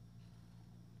 That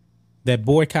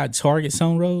boycott Target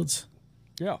on roads.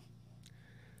 Yeah.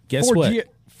 Guess what?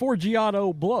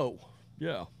 Forgiato blow.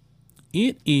 Yeah.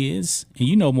 It is, and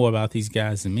you know more about these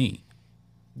guys than me.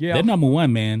 Yeah. They're number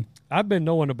one, man. I've been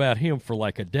knowing about him for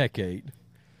like a decade.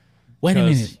 Wait a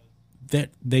minute. That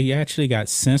they actually got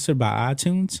censored by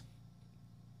iTunes?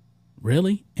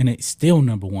 Really? And it's still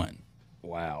number one.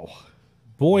 Wow.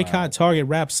 Boycott Target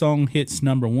rap song hits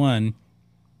number one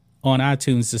on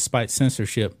iTunes despite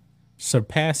censorship.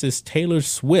 Surpasses Taylor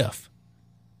Swift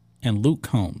and Luke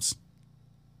Combs.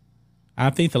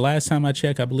 I think the last time I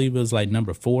checked, I believe it was like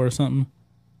number 4 or something.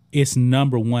 It's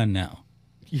number one now.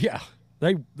 Yeah.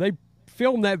 They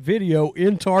filmed that video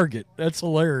in Target. That's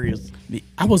hilarious.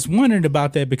 I was wondering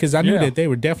about that because I knew that they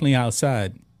were definitely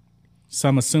outside. So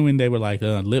I'm assuming they were like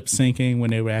lip syncing when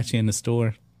they were actually in the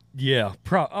store. Yeah.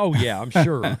 I'm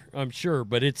sure. I'm sure.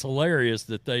 But it's hilarious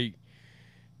that they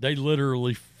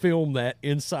literally filmed that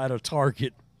inside a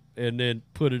Target and then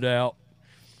put it out.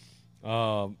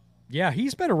 Yeah,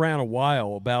 he's been around a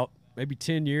while, about maybe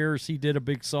 10 years. He did a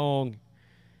big song.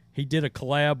 He did a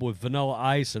collab with Vanilla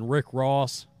Ice and Rick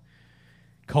Ross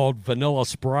called Vanilla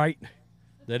Sprite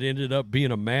that ended up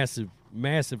being a massive,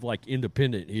 like,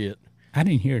 independent hit. I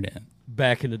didn't hear that.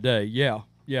 Back in the day, yeah.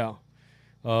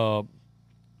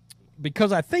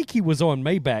 Because I think he was on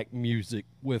Maybach Music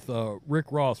with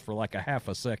Rick Ross for like a half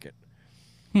a second.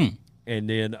 And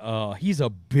then he's a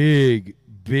big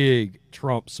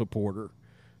Trump supporter.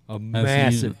 A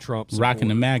massive Trump supporter. Rocking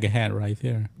the MAGA hat right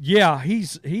there. Yeah, he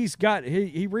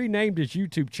renamed his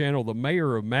YouTube channel the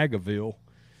Mayor of MAGAville.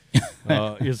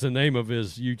 Is the name of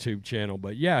his YouTube channel.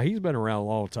 But yeah, he's been around a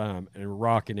long time and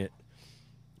rocking it.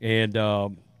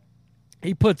 And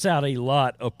he puts out a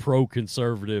lot of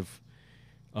pro-conservative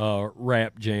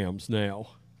rap jams now.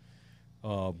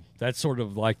 That's sort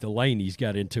of like the lane he's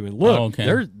got into. And look,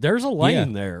 there's a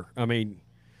lane there. I mean,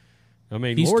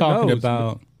 he's Lord talking knows,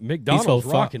 about McDonald's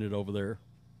rocking it over there.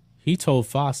 He told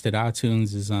Fox that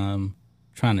iTunes is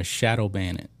trying to shadow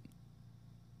ban it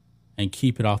and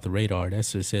keep it off the radar.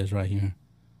 That's what it says right here.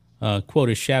 Quote,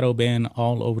 a shadow ban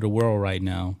all over the world right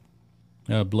now.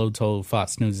 Blow told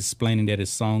Fox News, explaining that his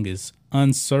song is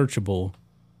unsearchable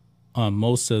on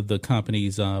most of the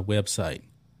company's website.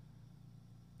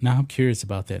 Now, I'm curious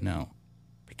about that now,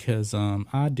 because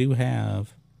I do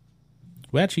have...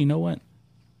 Well, actually, you know what?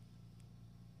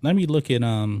 Let me look at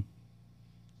I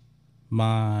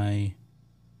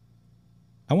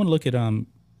want to look at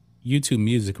YouTube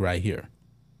Music right here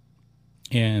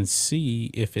and see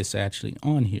if it's actually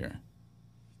on here.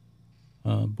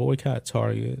 Boycott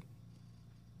Target.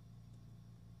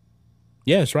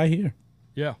 Yeah, it's right here.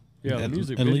 Yeah, the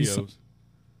music at videos. Least,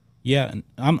 yeah,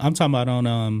 I'm talking about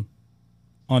on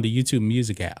the YouTube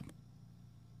Music app.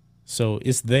 So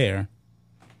it's there.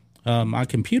 My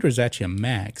computer's actually a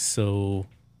Mac, so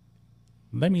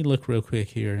let me look real quick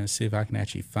here and see if I can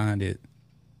actually find it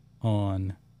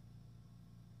on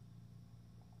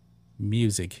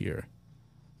music here.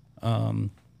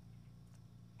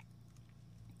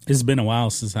 It's been a while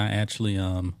since I actually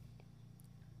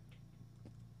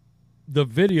the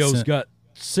video's got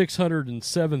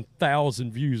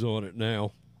 607,000 views on it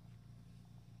now.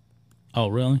 Oh,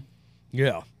 really?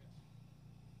 Yeah.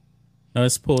 No,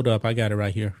 it's pulled up. I got it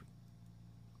right here.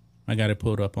 I got it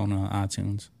pulled up on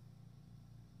iTunes.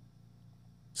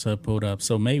 So it pulled up.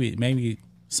 So maybe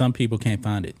some people can't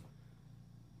find it.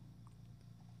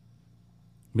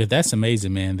 But that's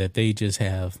amazing, man, that they just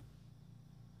have...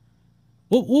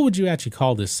 What would you actually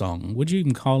call this song? Would you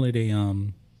even call it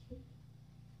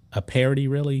a parody,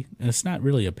 really? It's not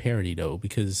really a parody, though,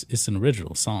 because it's an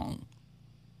original song.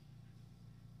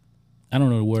 I don't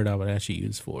know the word I would actually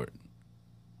use for it.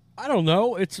 I don't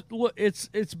know. It's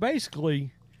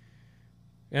basically,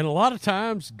 and a lot of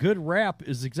times, good rap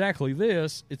is exactly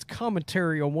this. It's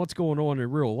commentary on what's going on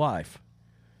in real life.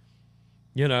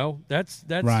 You know, that's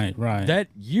right. That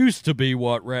used to be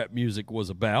what rap music was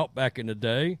about back in the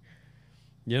day.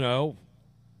 You know,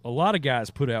 a lot of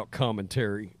guys put out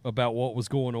commentary about what was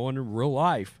going on in real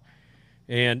life.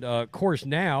 And, of course,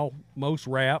 now most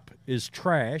rap is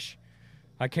trash.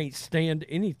 I can't stand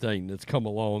anything that's come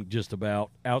along just about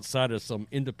outside of some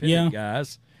independent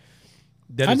guys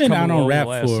that I've has been come out on along rap the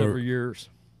last for several years.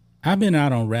 I've been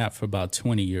out on rap for about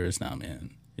 20 years now,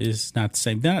 man. It's not the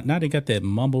same. Now they got that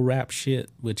mumble rap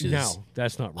shit, which is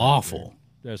that's not rap, awful. Man.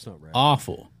 That's not rap.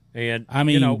 Awful. And I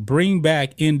mean, bring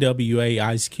back NWA,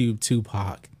 Ice Cube,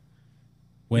 Tupac,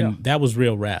 when that was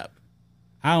real rap.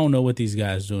 I don't know what these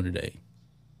guys doing today.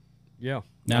 Yeah,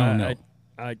 I don't know.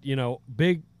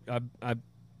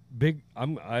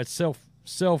 I'm a self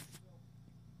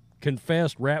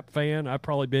confessed rap fan. I've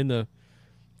probably been to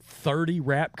 30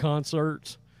 rap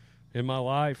concerts in my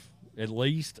life, at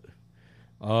least.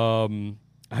 I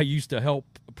used to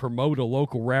help promote a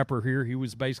local rapper here. He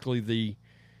was basically the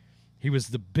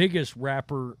biggest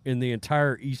rapper in the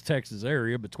entire East Texas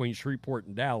area between Shreveport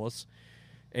and Dallas.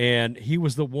 And he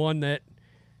was the one that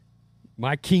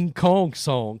my King Kong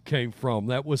song came from.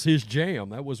 That was his jam.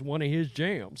 That was one of his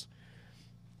jams.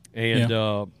 And,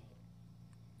 a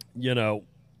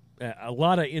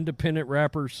lot of independent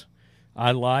rappers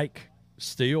I like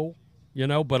still,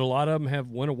 but a lot of them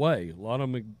have went away. A lot of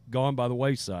them have gone by the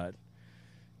wayside,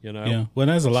 Yeah, well,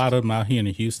 there's a lot of them out here in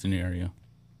the Houston area.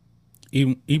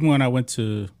 Even when I went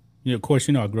to, of course,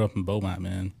 I grew up in Beaumont,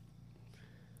 man.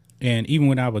 And even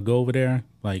when I would go over there,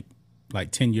 like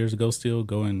 10 years ago still,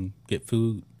 go and get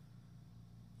food,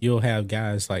 you'll have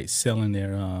guys, like, selling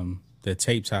their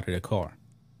tapes out of their car.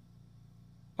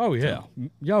 Oh, yeah.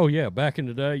 Oh, yeah. Back in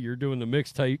the day, you're doing the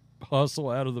mixtape hustle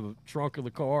out of the trunk of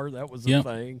the car. That was the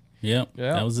thing. Yep.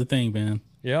 That was the thing, man.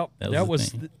 Yep. That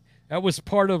was That was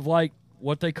part of like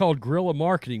what they called guerrilla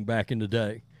marketing back in the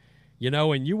day.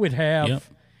 And you would have Yep.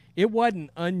 it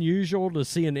wasn't unusual to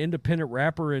see an independent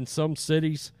rapper in some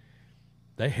cities.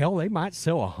 They might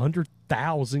sell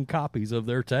 100,000 copies of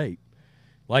their tape,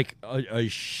 like a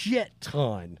shit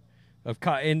ton of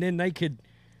and then they could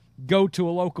go to a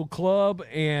local club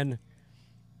and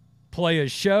play a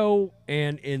show,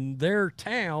 and in their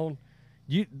town,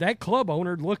 that club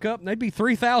owner would look up and there'd be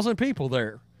 3,000 people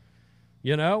there.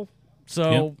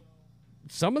 So Yep.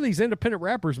 some of these independent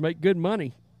rappers make good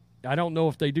money. I don't know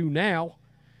if they do now,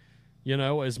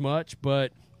 as much,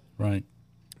 but Right.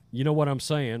 you know what I'm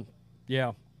saying.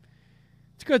 Yeah.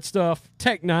 It's good stuff.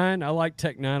 Tech Nine. I like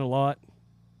Tech Nine a lot.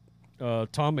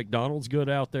 Tom McDonald's good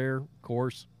out there, of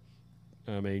course.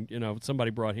 I mean,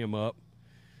 somebody brought him up.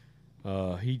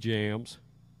 He jams.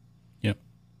 Yep.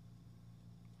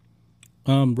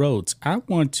 Rhodes, I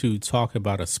want to talk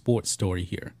about a sports story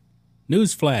here.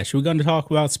 Newsflash, we're going to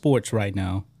talk about sports right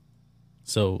now.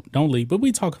 So don't leave, but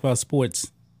we talk about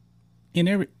sports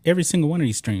in every single one of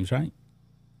these streams, right?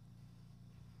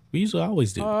 We usually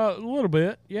always do. A little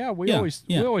bit. Yeah, we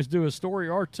always do a story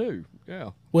or two.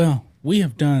 Yeah. Well, we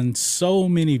have done so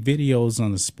many videos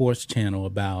on the sports channel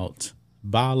about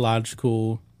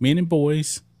biological men and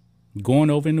boys going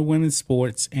over into women's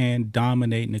sports and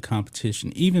dominating the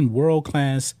competition. Even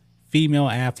world-class female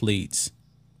athletes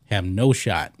have no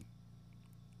shot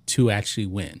to actually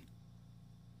win.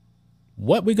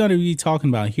 What we're going to be talking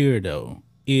about here, though,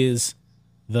 is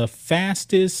the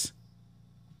fastest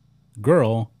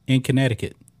girl in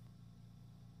Connecticut.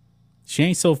 She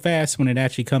ain't so fast when it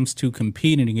actually comes to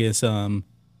competing against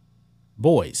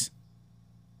boys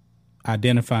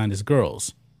identifying as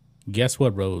girls. Guess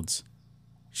what, Rhodes?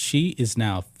 She is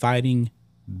now fighting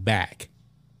back.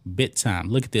 Bit time.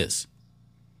 Look at this.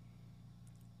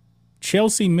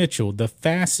 Chelsea Mitchell, the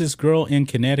fastest girl in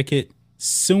Connecticut,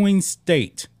 suing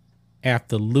state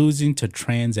after losing to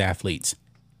trans athletes.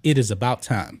 It is about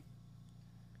time.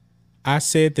 I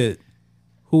said that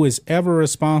who is ever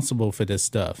responsible for this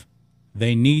stuff,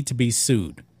 they need to be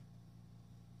sued.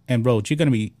 And Rhodes, you're going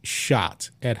to be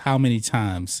shocked at how many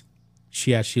times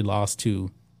she actually lost to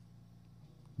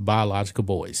biological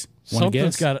boys.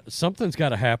 Something's got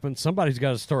to happen. Somebody's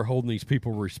got to start holding these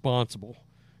people responsible.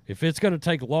 If it's going to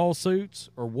take lawsuits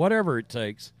or whatever it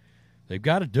takes, they've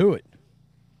got to do it.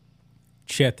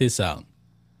 Check this out.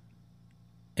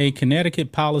 A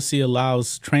Connecticut policy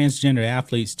allows transgender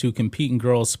athletes to compete in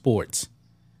girls' sports.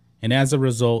 And as a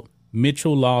result,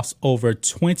 Mitchell lost over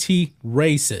 20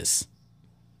 races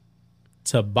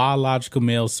to biological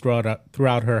males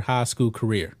throughout her high school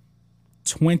career.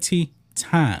 20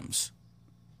 times.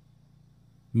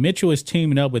 Mitchell is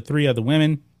teaming up with 3 other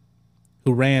women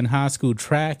who ran high school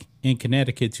track in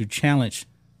Connecticut to challenge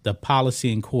the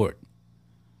policy in court.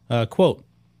 Quote,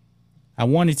 I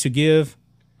wanted to give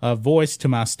a voice to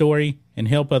my story and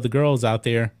help other girls out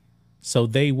there so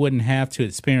they wouldn't have to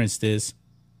experience this,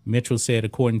 Mitchell said,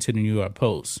 according to the New York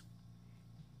Post.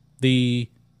 The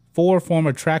 4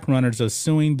 former track runners are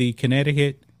suing the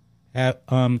Connecticut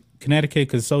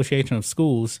Association of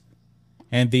Schools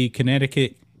and the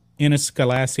Connecticut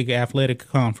Interscholastic Athletic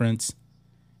Conference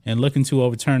and looking to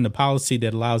overturn the policy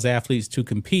that allows athletes to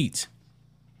compete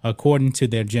according to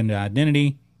their gender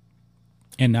identity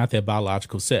and not their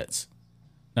biological sex.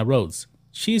 Now, Rhodes,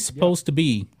 she's supposed to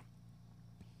be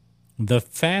the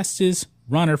fastest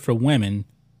runner for women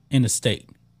in the state.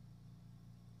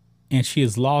 And she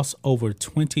has lost over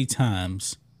 20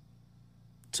 times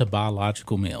to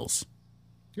biological males.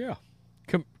 Yeah.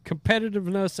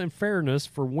 Competitiveness and fairness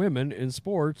for women in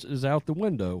sports is out the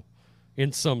window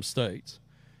in some states.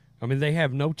 I mean, they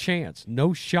have no chance,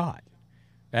 no shot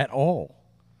at all.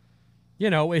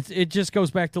 It just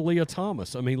goes back to Leah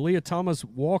Thomas. I mean, Leah Thomas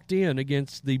walked in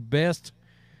against the best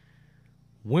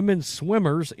women's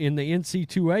swimmers in the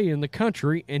NC2A in the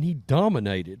country, and he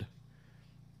dominated.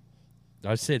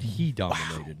 I said he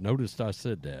dominated. Wow. Notice I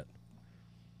said that.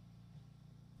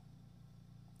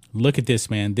 Look at this,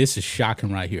 man. This is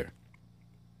shocking right here.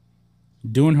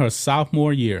 During her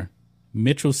sophomore year,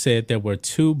 Mitchell said there were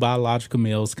 2 biological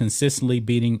males consistently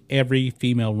beating every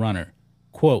female runner.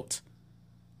 Quote,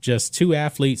 just 2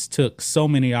 athletes took so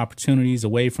many opportunities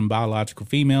away from biological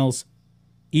females,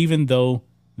 even though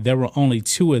there were only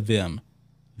 2 of them.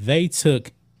 They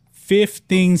took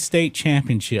 15 state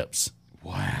championships.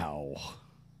 Wow.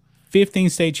 15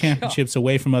 state championships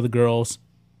away from other girls,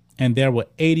 and there were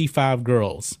 85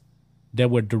 girls that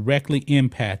were directly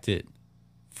impacted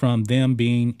from them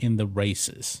being in the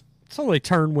races. So they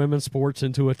turned women's sports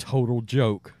into a total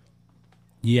joke.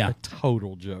 Yeah. A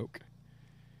total joke.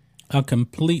 A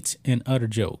complete and utter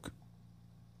joke.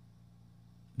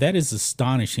 That is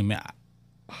astonishing, man.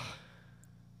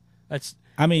 That's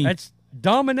I mean, that's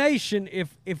domination.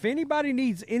 If anybody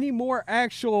needs any more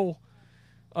actual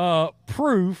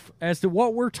proof as to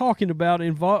what we're talking about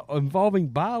involving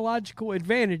biological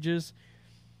advantages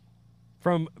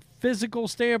from physical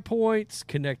standpoints,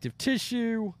 connective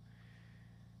tissue,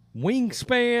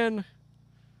 wingspan,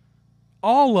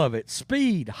 all of it,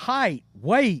 speed, height,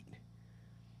 weight.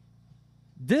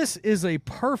 This is a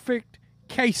perfect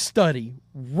case study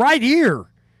right here.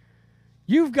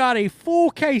 You've got a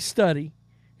full case study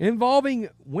involving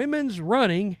women's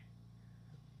running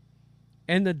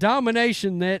and the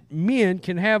domination that men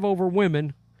can have over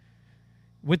women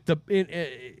with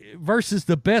versus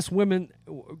the best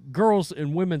girls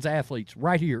and women's athletes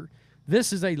right here.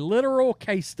 This is a literal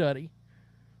case study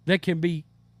that can be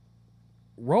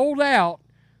rolled out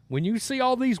when you see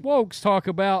all these wokes talk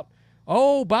about,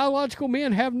 oh, biological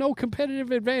men have no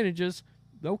competitive advantages.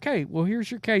 Okay, well,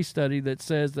 here's your case study that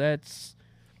says that's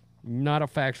not a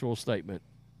factual statement.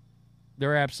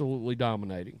 They're absolutely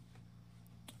dominating.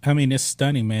 I mean, it's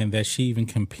stunning, man, that she even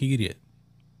competed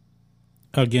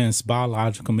against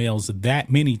biological males that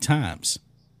many times.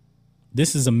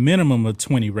 This is a minimum of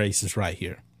 20 races right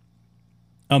here.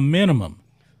 A minimum.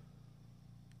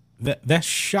 That's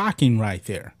shocking right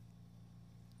there.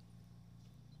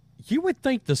 You would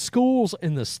think the schools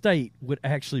in the state would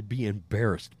actually be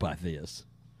embarrassed by this.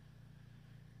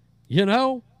 You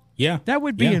know? Yeah. That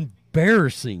would be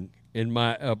embarrassing in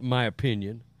my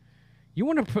opinion. You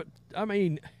want to put, I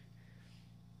mean,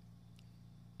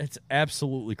 it's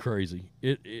absolutely crazy.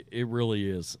 It really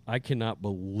is. I cannot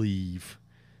believe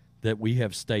that we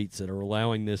have states that are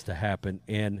allowing this to happen.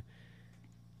 And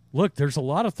look, there's a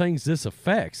lot of things this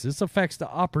affects. This affects the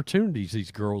opportunities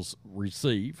these girls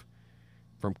receive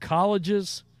from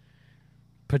colleges,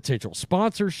 potential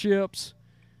sponsorships,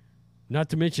 not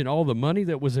to mention all the money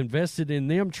that was invested in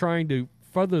them trying to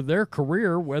further their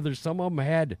career, whether some of them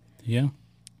had. Yeah.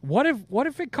 What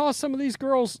if it cost some of these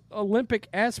girls Olympic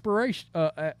aspiration?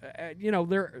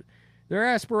 Their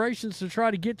aspirations to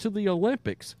try to get to the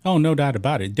Olympics. Oh, no doubt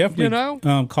about it.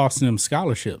 Definitely, costing them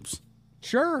scholarships.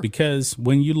 Sure. Because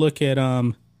when you look at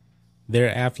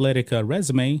their athletic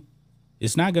resume,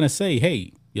 it's not going to say,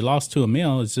 "Hey, you lost to a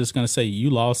male." It's just going to say you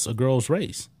lost a girls'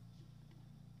 race.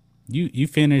 You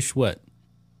finished what?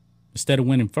 Instead of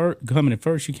coming in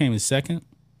first, you came in second,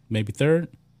 maybe third.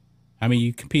 I mean,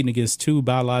 you competing against two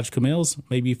biological males.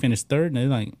 Maybe you finished third, and they're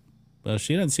like, well,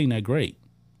 she doesn't seem that great.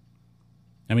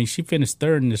 I mean, she finished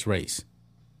third in this race,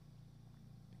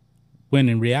 when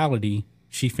in reality,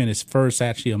 she finished first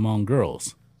actually among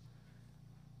girls.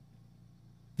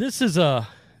 This is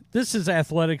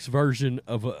athletics' version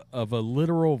of a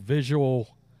literal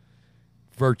visual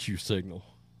virtue signal,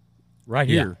 right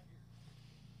here. Yeah.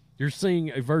 You're seeing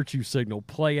a virtue signal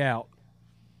play out.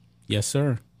 Yes,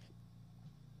 sir.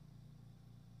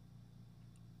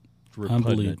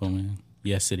 Unbelievable, man.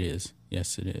 Yes, it is.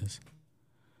 Yes, it is.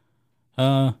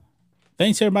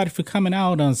 Thanks, everybody, for coming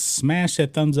out. Smash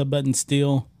that thumbs up button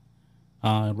still.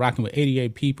 Rocking with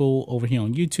 88 people over here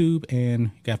on YouTube,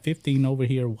 and got 15 over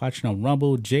here watching on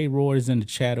Rumble. J Roar is in the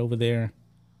chat over there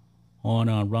on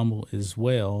Rumble as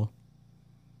well.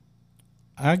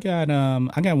 I got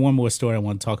one more story I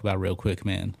want to talk about real quick,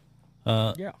 man.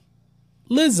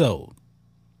 Lizzo,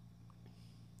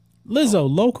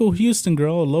 local Houston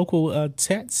girl, local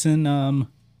Texan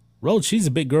road. She's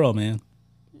a big girl, man.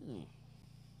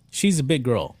 She's a big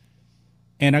girl.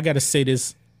 And I got to say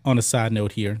this on a side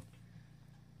note here.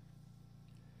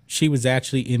 She was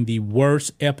actually in the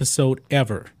worst episode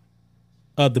ever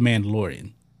of The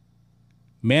Mandalorian.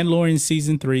 Mandalorian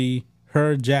Season 3,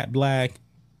 her, Jack Black,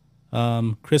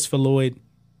 Christopher Lloyd,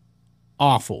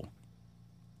 awful.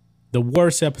 The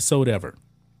worst episode ever.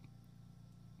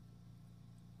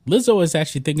 Lizzo is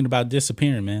actually thinking about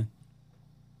disappearing, man.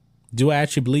 Do I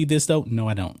actually believe this, though? No,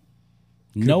 I don't.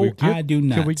 I do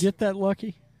not. Can we get that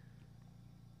lucky?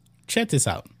 Check this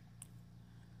out.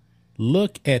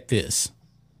 Look at this.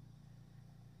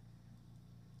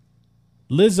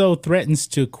 Lizzo threatens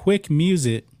to quit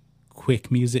music,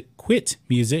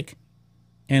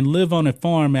 and live on a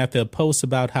farm after a post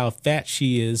about how fat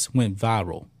she is went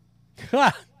viral.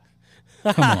 Come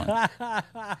on.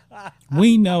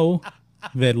 We know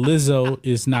that Lizzo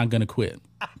is not going to quit.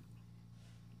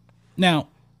 Now,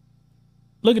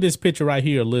 look at this picture right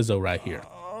here of Lizzo right here.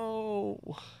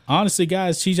 Oh. Honestly,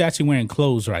 guys, she's actually wearing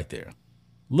clothes right there.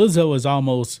 Lizzo is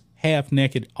almost half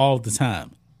naked all the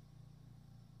time.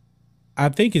 I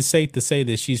think it's safe to say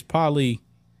that she's probably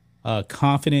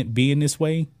confident being this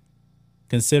way,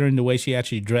 considering the way she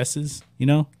actually dresses, you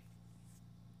know?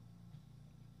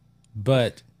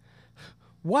 But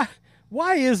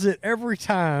Why is it every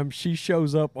time she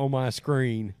shows up on my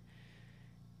screen,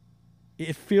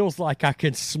 it feels like I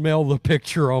can smell the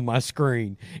picture on my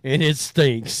screen and it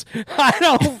stinks.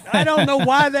 I don't know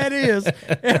why that is.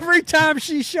 Every time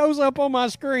she shows up on my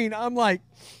screen, I'm like,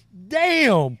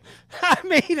 damn. I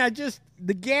mean,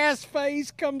 the gas phase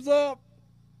comes up.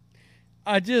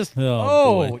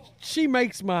 Boy. She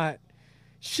makes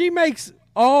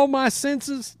all my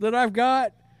senses that I've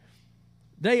got,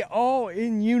 they all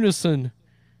in unison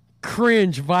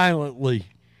cringe violently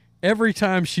every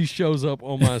time she shows up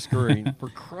on my screen. For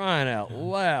crying out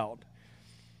loud.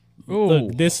 Ooh.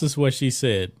 Look, this is what she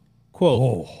said.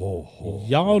 Quote,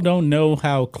 y'all don't know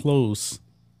how close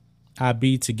I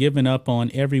be to giving up on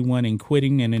everyone and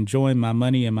quitting and enjoying my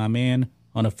money and my man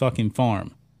on a fucking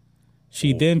farm.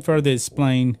 She then further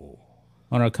expanded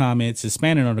on her comments,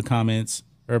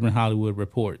 Urban Hollywood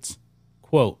reports.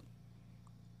 Quote,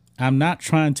 I'm not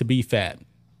trying to be fat.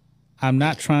 I'm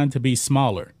not trying to be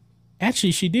smaller.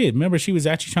 Actually, she did. Remember, she was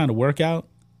actually trying to work out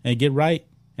and get right,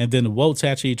 and then the Wolts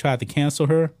actually tried to cancel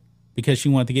her because she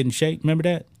wanted to get in shape. Remember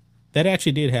that? That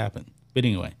actually did happen. But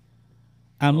anyway,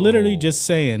 I'm literally just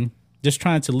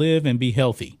trying to live and be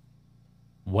healthy.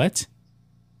 What?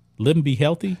 Live and be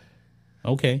healthy?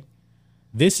 Okay.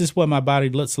 This is what my body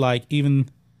looks like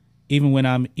even when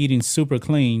I'm eating super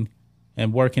clean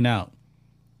and working out.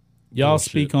 Y'all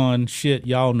speak on shit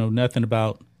y'all know nothing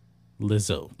about.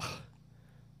 Lizzo.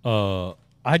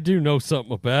 I do know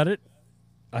something about it.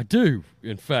 I do,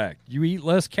 in fact. You eat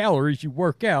less calories, you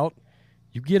work out,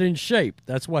 you get in shape.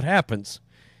 That's what happens.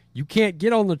 You can't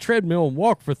get on the treadmill and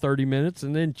walk for 30 minutes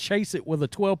and then chase it with a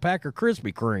 12-pack of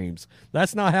Krispy Kremes.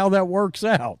 That's not how that works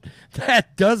out.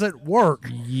 That doesn't work.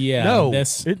 Yeah, no,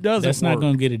 it doesn't. That's not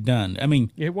going to get it done. I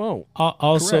mean, it won't.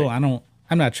 Also, Correct.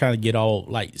 I'm not trying to get all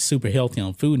like super healthy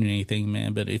on food and anything,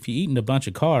 man. But if you're eating a bunch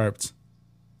of carbs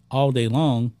all day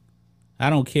long, I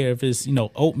don't care if it's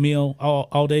oatmeal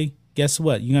all day. Guess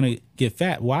what? You're gonna get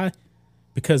fat. Why?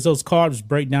 Because those carbs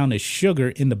break down the sugar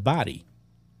in the body.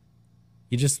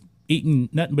 You're just eating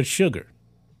nothing but sugar.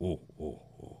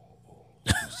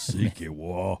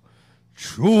 Sikiwa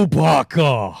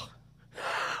Chewbacca.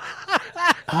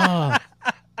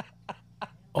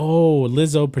 Oh,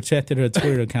 Lizzo protected her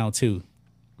Twitter account too.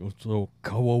 So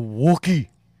Kawawookie.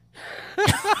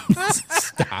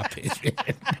 Stop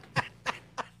it.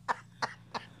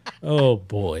 Oh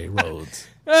boy, Rhodes.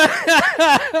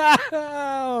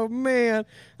 Oh man.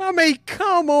 I mean,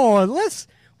 come on.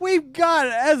 We've got,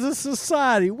 as a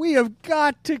society, we have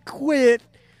got to quit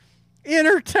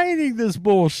entertaining this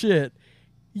bullshit.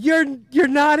 You're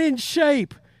not in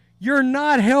shape. You're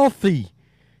not healthy.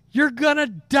 You're gonna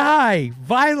die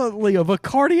violently of a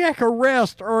cardiac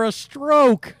arrest or a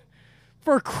stroke.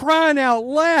 For crying out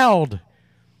loud.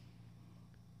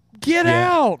 Get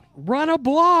out. Run a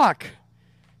block.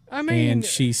 I mean. And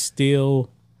she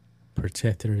still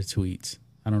protected her tweets.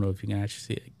 I don't know if you can actually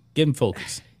see it. Get in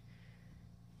focus.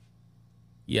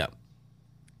 Yeah.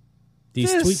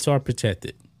 These tweets are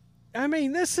protected. I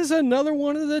mean, this is another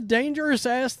one of the dangerous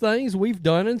ass things we've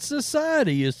done in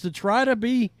society, is to try to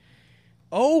be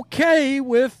okay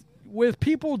with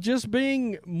people just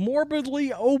being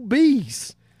morbidly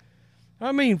obese.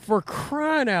 I mean, for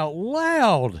crying out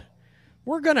loud.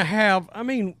 We're going to have, I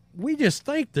mean, we just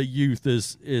think the youth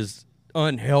is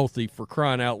unhealthy, for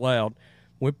crying out loud.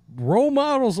 With role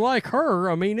models like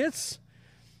her, I mean, it's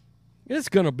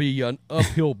going to be an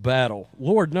uphill battle.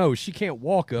 Lord knows she can't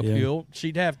walk uphill. Yeah.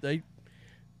 She'd have to.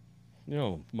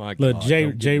 My God.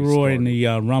 Look, J. Roy in the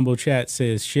Rumble chat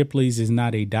says Shipley's is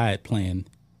not a diet plan.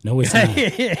 No, it's not.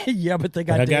 Yeah, but they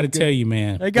got. But I got to tell you,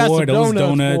 man. They got some those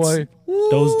donuts. Boy.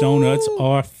 Those donuts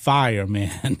are fire,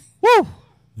 man. Woo!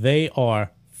 They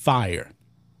are fire.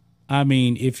 I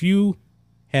mean, if you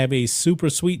have a super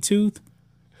sweet tooth,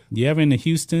 you ever in the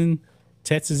Houston,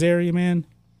 Texas area, man,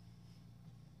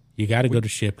 you got to go to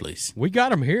Shipley's. We got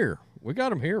them here.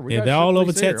 They're all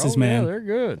over Texas, man. Yeah, they're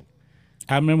good.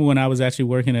 I remember when I was actually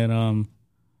working at one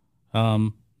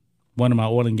of my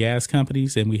oil and gas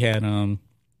companies, and we had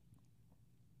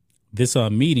this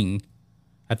meeting.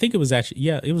 I think it was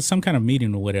it was some kind of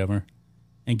meeting or whatever.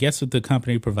 And guess what the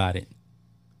company provided?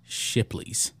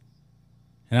 Shipley's.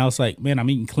 And I was like, man, I'm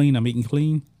eating clean.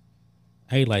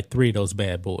 I ate like 3 of those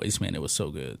bad boys, man. It was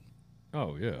so good.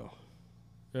 Oh, yeah.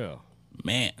 Yeah.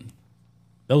 Man,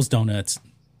 those donuts.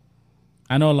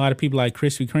 I know a lot of people like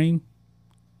Krispy Kreme.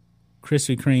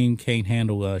 Krispy Kreme can't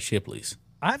handle Shipley's.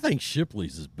 I think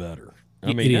Shipley's is better.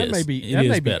 I mean, that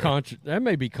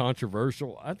may be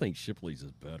controversial. I think Shipley's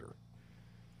is better.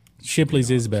 Shipley's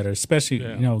is better, especially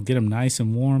get them nice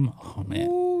and warm. Oh man,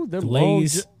 Ooh, the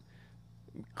Lay's,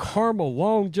 caramel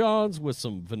long johns with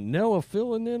some vanilla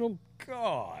filling in them.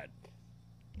 God,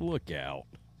 look out,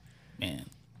 Man.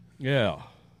 yeah.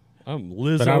 I'm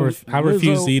Lizzo. But I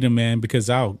refuse Lizzo. to eat them, man, because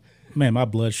my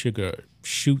blood sugar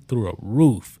shoot through a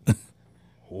roof,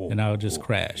 and I'll just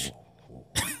crash.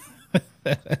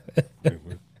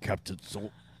 Captain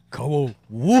Salt, come on,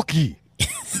 Wookie.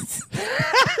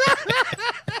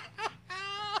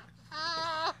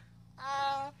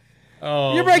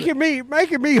 Oh, You're making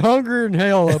me hungry in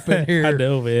hell up in here. I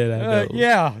know, man. I know.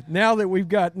 Yeah. Now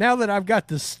that I've got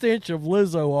the stench of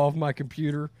Lizzo off my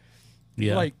computer,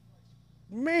 Yeah. like,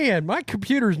 man, my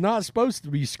computer's not supposed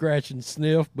to be scratch and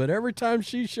sniff, but every time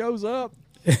she shows up,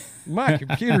 my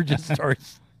computer just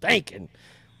starts stinking.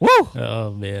 Woo!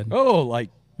 Oh man. Oh,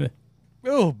 like,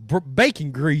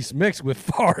 bacon grease mixed with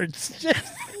farts.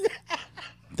 Just,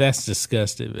 That's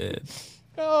disgusting, man.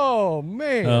 oh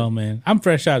man. Oh man. I'm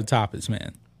fresh out of topics,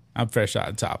 man. I'm fresh out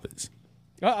of topics.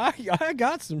 I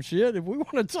got some shit if we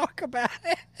want to talk about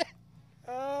it.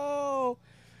 Oh.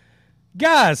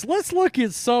 Guys, let's look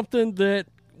at something that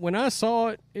when I saw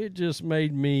it, it just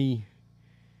made me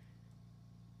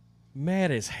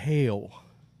mad as hell.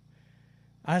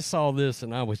 I saw this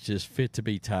and I was just fit to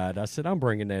be tied. I said, I'm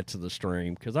bringing that to the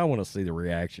stream because I want to see the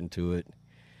reaction to it.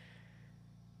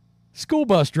 School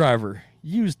bus driver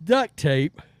used duct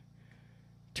tape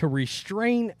to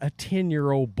restrain a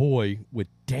 10-year-old boy with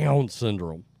Down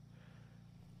syndrome.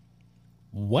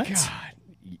 What? God,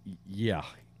 yeah.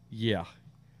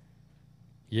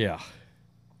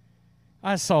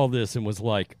 I saw this and was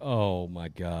like, oh my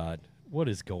God, what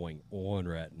is going on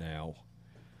right now?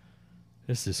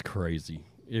 This is crazy.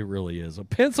 It really is. A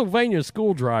Pennsylvania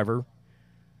school driver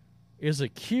is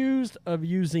accused of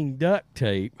using duct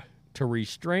tape to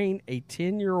restrain a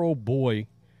 10-year-old boy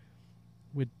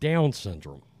with Down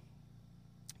syndrome.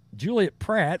 Juliet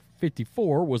Pratt,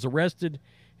 54, was arrested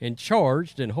and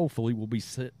charged and hopefully will be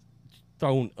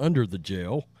thrown under the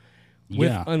jail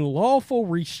with unlawful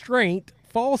restraint,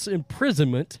 false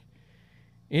imprisonment,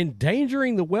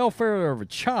 endangering the welfare of a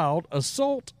child,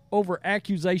 assault over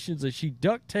accusations that she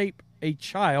duct taped a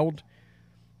child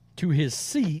to his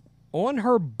seat on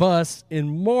her bus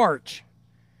in March.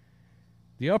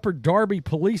 The Upper Darby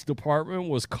Police Department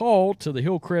was called to the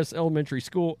Hillcrest Elementary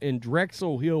School in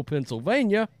Drexel Hill,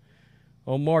 Pennsylvania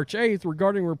on March 8th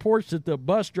regarding reports that the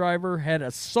bus driver had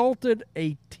assaulted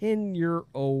a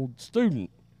 10-year-old student.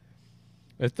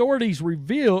 Authorities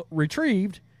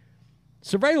retrieved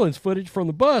surveillance footage from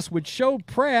the bus which showed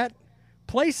Pratt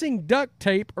placing duct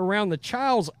tape around the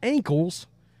child's ankles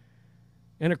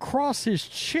and across his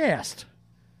chest,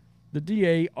 the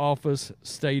DA office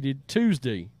stated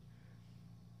Tuesday.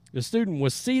 The student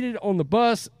was seated on the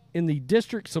bus in the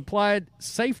district-supplied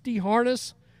safety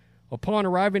harness. Upon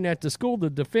arriving at the school, the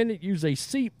defendant used a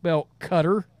seatbelt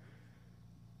cutter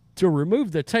to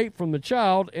remove the tape from the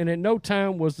child, and at no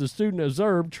time was the student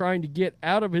observed trying to get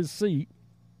out of his seat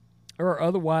or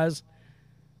otherwise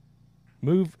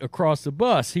move across the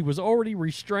bus. He was already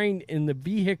restrained in the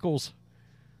vehicle's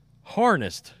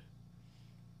harness.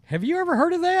 Have you ever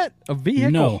heard of that? A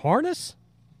vehicle harness?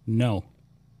 No.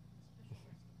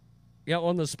 Yeah,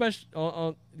 on the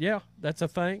special. Yeah, that's a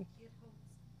thing.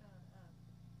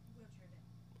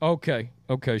 Okay.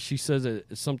 She says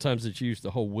that sometimes it's used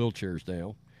to hold wheelchairs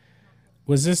down.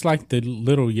 Was this like the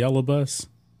little yellow bus?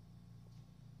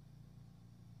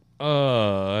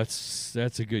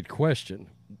 That's a good question.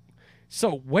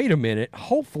 So wait a minute.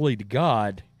 Hopefully to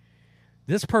God,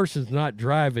 this person's not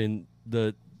driving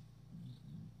the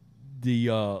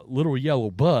little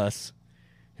yellow bus,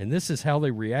 and this is how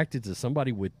they reacted to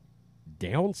somebody with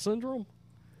Down syndrome.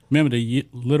 Remember, the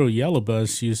little yellow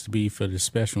bus used to be for the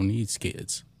special needs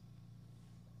kids.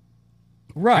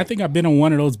 Right. I think I've been on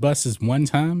one of those buses one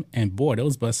time, and boy,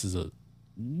 those buses are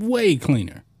way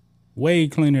cleaner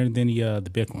than the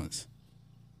big ones.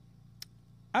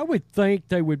 I would think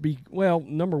they would be, well,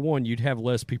 number one, you'd have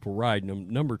less people riding them.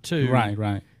 Number two. Right.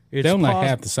 They're only like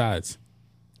half the size.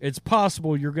 It's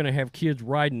possible you're going to have kids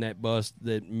riding that bus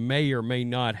that may or may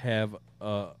not have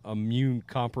immune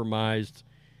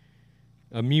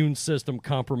system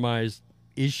compromised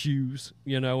issues.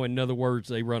 In other words,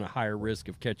 they run a higher risk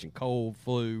of catching cold,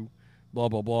 flu, blah,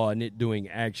 blah, blah, and it doing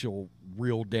actual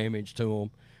real damage to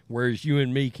them. Whereas you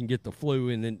and me can get the flu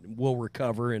and then we'll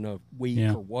recover in a week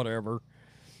or whatever.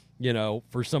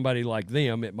 For somebody like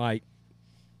them, it might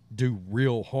do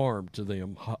real harm to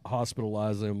them,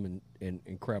 hospitalize them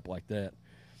and crap like that.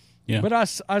 Yeah. But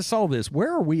I saw this.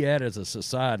 Where are we at as a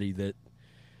society that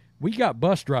we got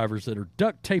bus drivers that are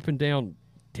duct taping down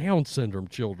Down syndrome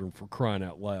children, for crying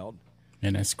out loud?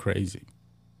 And that's crazy.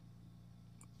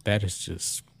 That is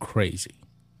just crazy.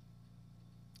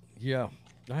 Yeah,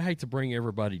 I hate to bring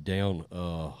everybody down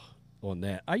on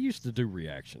that. I used to do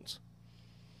reactions.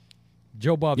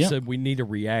 Joe Bob Yep. said we need a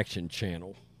reaction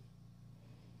channel.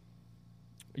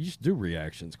 I used to do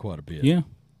reactions quite a bit. Yeah.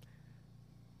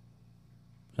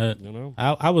 You know?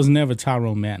 I was never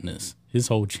Tyrone Madness. His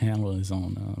whole channel is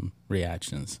on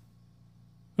reactions.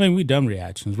 I mean, we done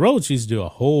reactions. Rhodes used to do a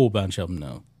whole bunch of them,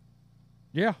 though.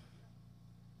 Yeah.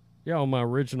 Yeah, on the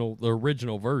original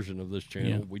version of this channel,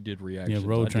 Yeah. we did reactions.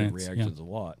 Road I did trans, reactions a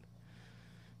lot.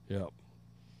 Yeah.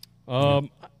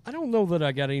 I don't know that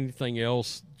I got anything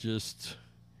else. Just,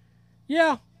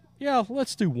 yeah,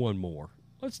 let's do one more.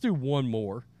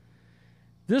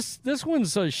 This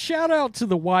one's a shout out to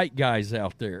the white guys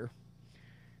out there.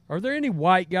 Are there any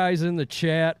white guys in the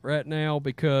chat right now?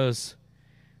 Because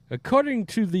according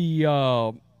to the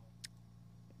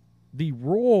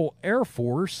Royal Air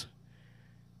Force,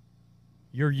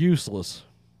 you're useless.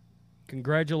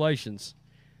 Congratulations.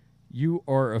 You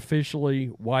are officially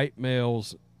white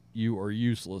males. You are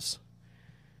useless.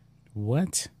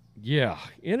 What? Yeah.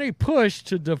 In a push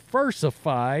to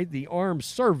diversify the armed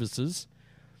services,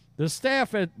 the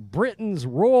staff at Britain's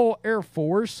Royal Air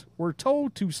Force were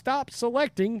told to stop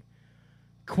selecting,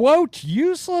 quote,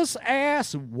 useless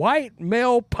ass white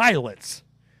male pilots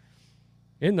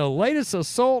in the latest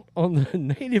assault on the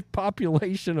native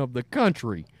population of the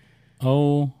country.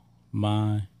 Oh,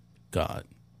 my God.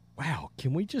 Wow,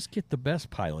 can we just get the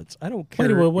best pilots? I don't care.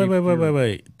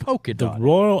 Wait. Polka The dot.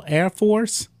 Royal Air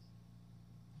Force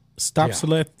stopped Yeah.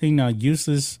 selecting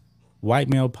useless white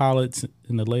male pilots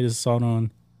in the latest assault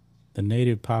on the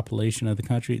native population of the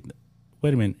country.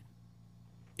 Wait a minute.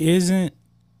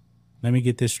 Let me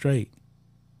get this straight.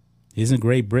 Isn't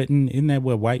Great Britain, isn't that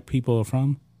where white people are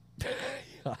from?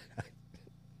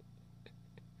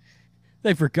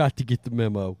 They forgot to get the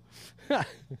memo.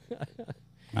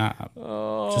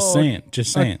 Just saying.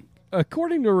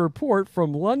 According to a report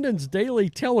from London's Daily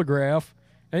Telegraph,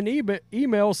 an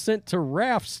email sent to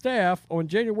RAF staff on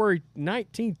January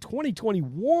 19,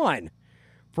 2021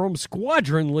 from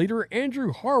squadron leader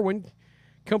Andrew Harwin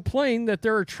complained that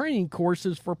there are training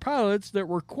courses for pilots that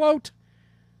were, quote,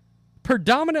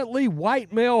 predominantly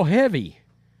white male heavy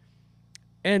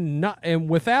and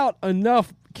without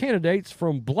enough candidates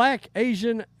from black,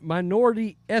 Asian,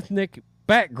 minority ethnic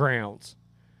backgrounds.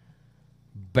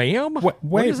 Bam?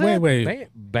 Wait.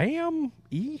 Bam?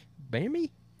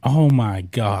 Bammy? Oh my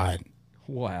God.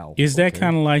 Wow. Is that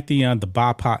kind of like the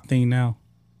BIPOC thing now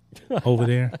over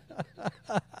there?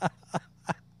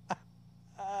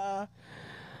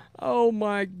 Oh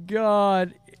my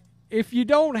God. If you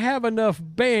don't have enough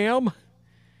BAM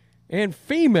and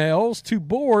females to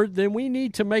board, then we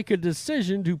need to make a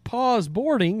decision to pause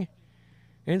boarding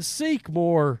and seek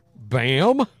more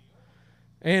BAM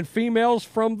and females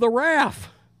from the RAF.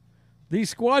 The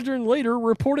squadron leader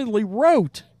reportedly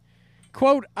wrote,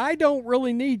 quote, I don't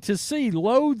really need to see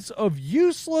loads of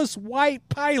useless white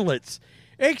pilots.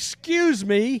 Excuse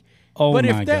me. Oh but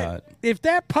my God. if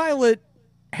that pilot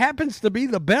happens to be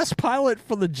the best pilot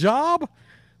for the job,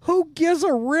 who gives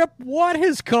a rip what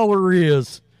his color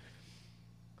is?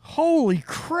 Holy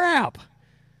crap.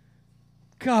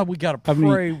 God, we got to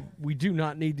pray we do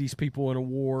not need these people in a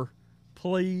war.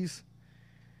 Please.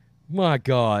 My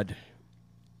God.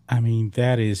 I mean,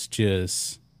 that is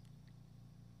just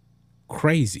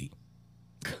crazy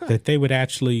that they would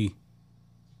actually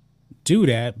do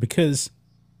that, because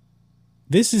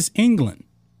this is England.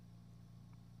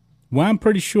 Well, I'm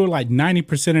pretty sure like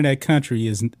 90% of that country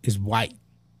is white.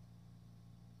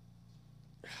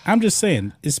 I'm just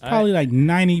saying, it's probably like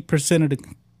 90% of the...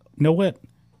 You know what?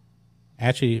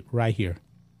 Actually, right here.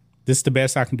 This is the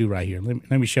best I can do right here.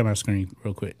 Let me share my screen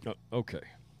real quick. Okay.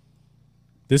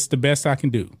 This is the best I can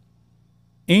do.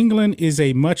 England is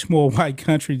a much more white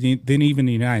country than even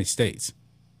the United States.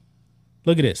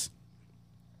 Look at this.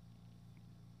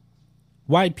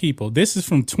 White people. This is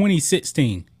from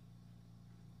 2016.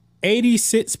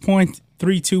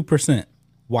 86.32%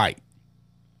 white.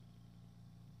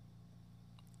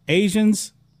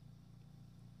 Asians,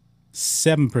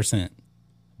 7%.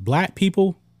 Black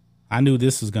people, I knew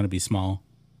this was going to be small,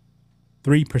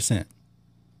 3%.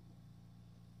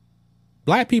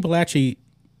 Black people actually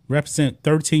represent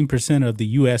 13% of the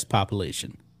U.S.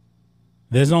 population.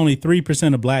 There's only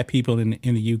 3% of black people in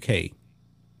the U.K.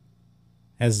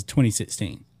 as of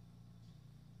 2016.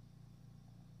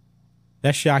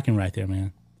 That's shocking right there,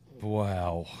 man.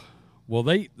 Wow. Well,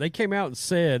 they came out and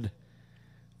said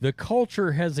the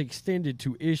culture has extended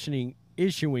to issuing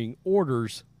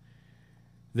orders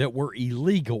that were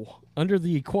illegal. Under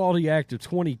the Equality Act of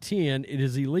 2010, it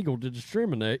is illegal to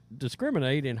discriminate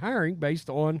in hiring based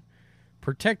on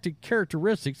protected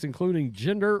characteristics, including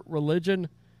gender, religion,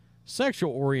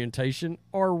 sexual orientation,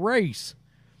 or race.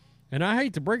 And I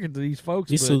hate to break it to these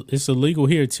folks, it's illegal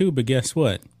here too. But guess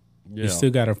what? yeah, You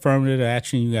still got affirmative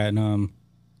action. You got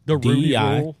the Rooney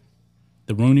DEI, Rule.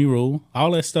 the Rooney Rule.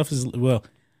 All that stuff is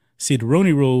See, the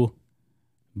Rooney Rule,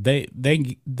 they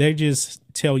just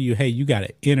tell you, hey, you got to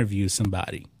interview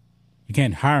somebody. You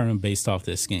can't hire them based off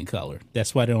their skin color.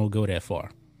 That's why they don't go that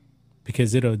far,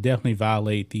 because it'll definitely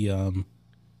violate the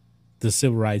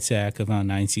Civil Rights Act of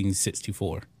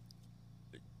 1964.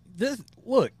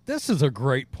 This is a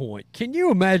great point. Can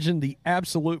you imagine the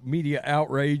absolute media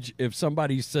outrage if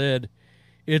somebody said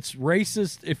it's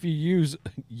racist if you use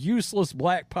useless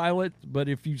black pilot, but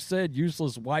if you said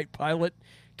useless white pilot?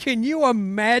 Can you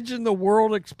imagine the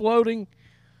world exploding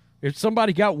if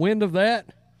somebody got wind of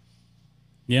that?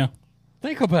 Yeah.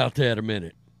 Think about that a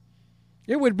minute.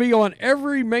 It would be on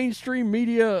every mainstream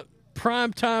media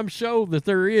primetime show that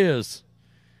there is.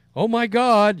 Oh my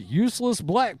God, useless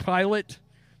black pilot.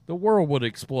 The world would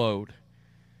explode.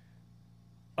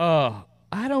 I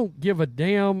don't give a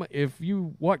damn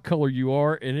what color you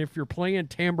are, and if you're playing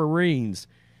tambourines.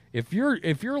 If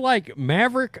you're like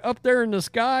Maverick up there in the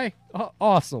sky,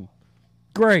 awesome,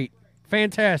 great,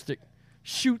 fantastic.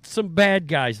 Shoot some bad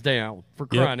guys down, for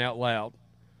crying out loud.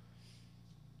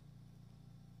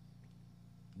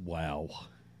 Wow.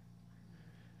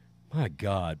 My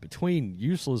God, between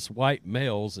useless white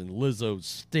males and Lizzo's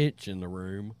stench in the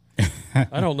room,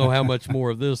 I don't know how much more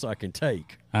of this I can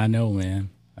take. I know, man.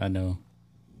 I know.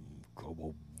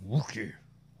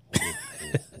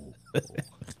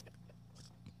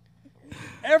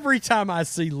 Every time I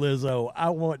see Lizzo,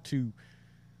 I want to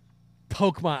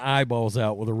poke my eyeballs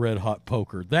out with a red hot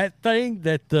poker. That thing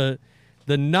that the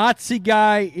Nazi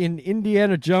guy in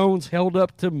Indiana Jones held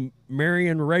up to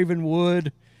Marion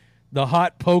Ravenwood, the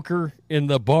hot poker in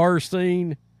the bar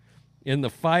scene in the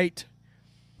fight.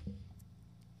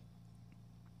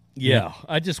 Yeah,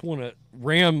 I just want to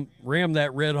ram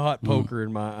that red hot poker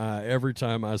in my eye every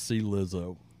time I see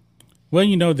Lizzo. Well,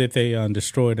 you know that they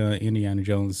destroyed Indiana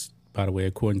Jones, by the way,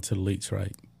 according to the leaks,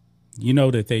 right? You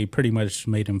know that they pretty much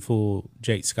made him full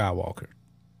Jake Skywalker.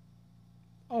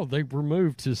 Oh, they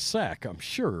removed his sack, I'm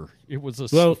sure. It was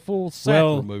a full sack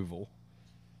removal.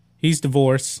 He's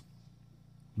divorced.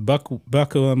 Buck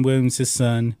Williams, his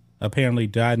son, apparently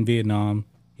died in Vietnam.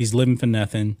 He's living for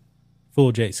nothing.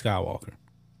 Full Jake Skywalker.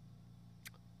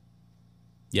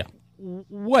 Yeah.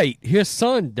 Wait, his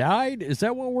son died? Is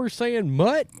that what we're saying?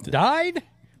 Mutt died?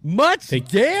 Mutt's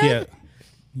dead?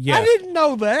 Yeah. I didn't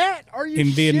know that. Are you in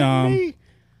Vietnam? Me?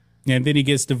 And then he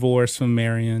gets divorced from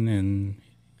Marion, and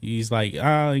he's like,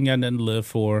 I ain't got nothing to live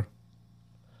for.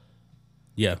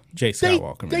 Yeah, Jake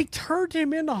Skywalker. They turned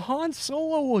him into Han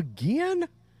Solo again?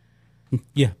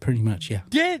 Yeah, pretty much, yeah.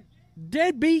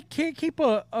 Deadbeat can't keep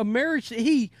a marriage.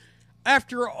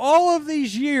 After all of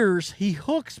these years, he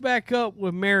hooks back up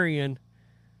with Marion,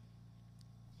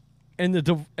 and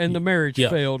the marriage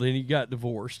failed, and he got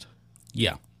divorced.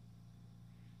 Yeah.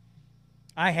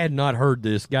 I had not heard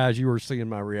this, guys. You were seeing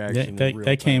my reaction.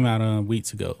 That came out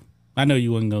weeks ago. I know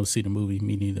you wouldn't go see the movie,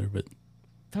 me neither, but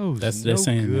those they're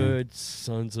saying good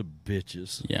sons of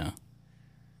bitches. Yeah.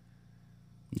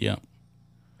 Yeah.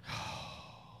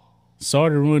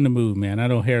 Sorry to ruin the mood, man. I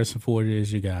know Harrison Ford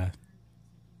is your guy.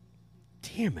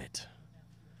 Damn it.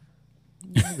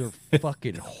 They're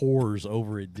fucking whores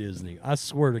over at Disney. I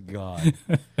swear to God.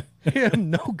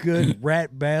 No good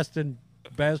rat bastard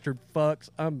fucks.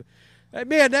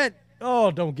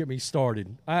 Don't get me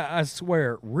started. I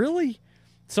swear. Really?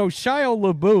 So Shia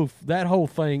LaBeouf, that whole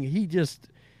thing, he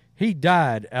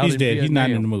died out He's in dead. Vietnam. He's not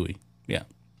in the movie. Yeah.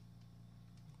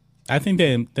 I think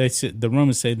the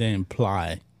rumors say they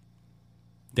imply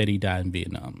that he died in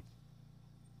Vietnam.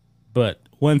 But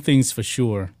one thing's for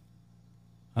sure,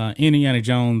 Indiana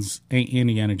Jones ain't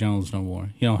Indiana Jones no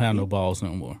more. He don't have no balls no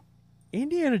more.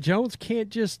 Indiana Jones can't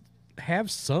just have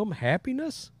some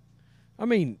happiness? I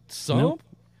mean, some? Nope.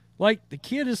 Like, the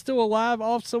kid is still alive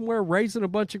off somewhere raising a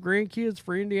bunch of grandkids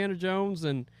for Indiana Jones,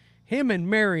 and him and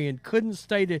Marion couldn't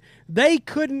they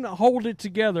couldn't hold it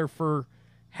together for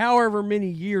however many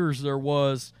years there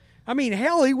was. I mean,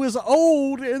 hell, he was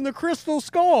old in the Crystal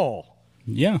Skull.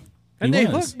 Yeah. And they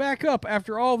hooked back up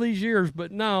after all these years,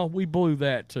 but no, we blew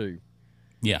that too.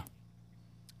 Yeah.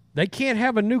 They can't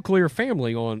have a nuclear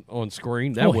family on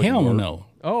screen. That wouldn't hell work. no.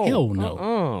 Oh, hell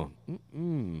no.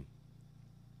 Mm-mm.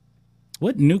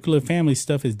 What nuclear family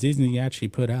stuff has Disney actually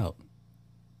put out?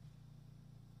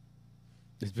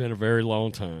 It's been a very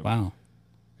long time. Wow.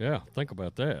 Yeah, think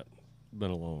about that. It's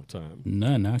been a long time.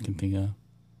 None I can think of.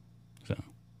 So,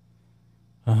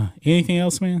 anything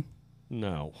else, man?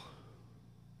 No.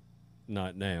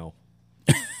 not now.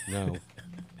 No.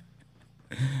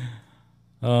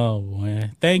 Oh,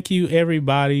 man. Thank you,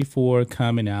 everybody, for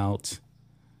coming out.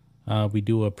 We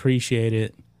do appreciate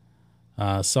it.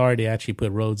 Sorry to actually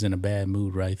put Rhodes in a bad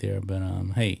mood right there, but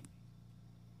hey,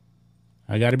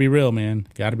 I got to be real, man.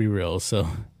 Got to be real. So,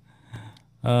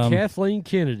 Kathleen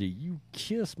Kennedy, you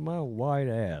kiss my white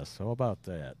ass. How about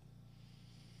that?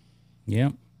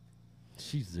 Yep.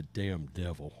 She's the damn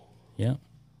devil. Yep.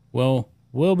 Well,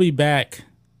 we'll be back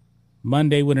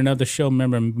Monday with another show.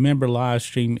 Member live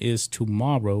stream is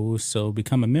tomorrow, so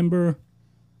become a member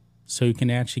so you can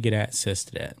actually get access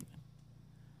to that.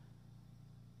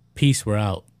 Peace. We're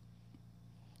out.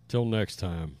 Till next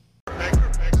time.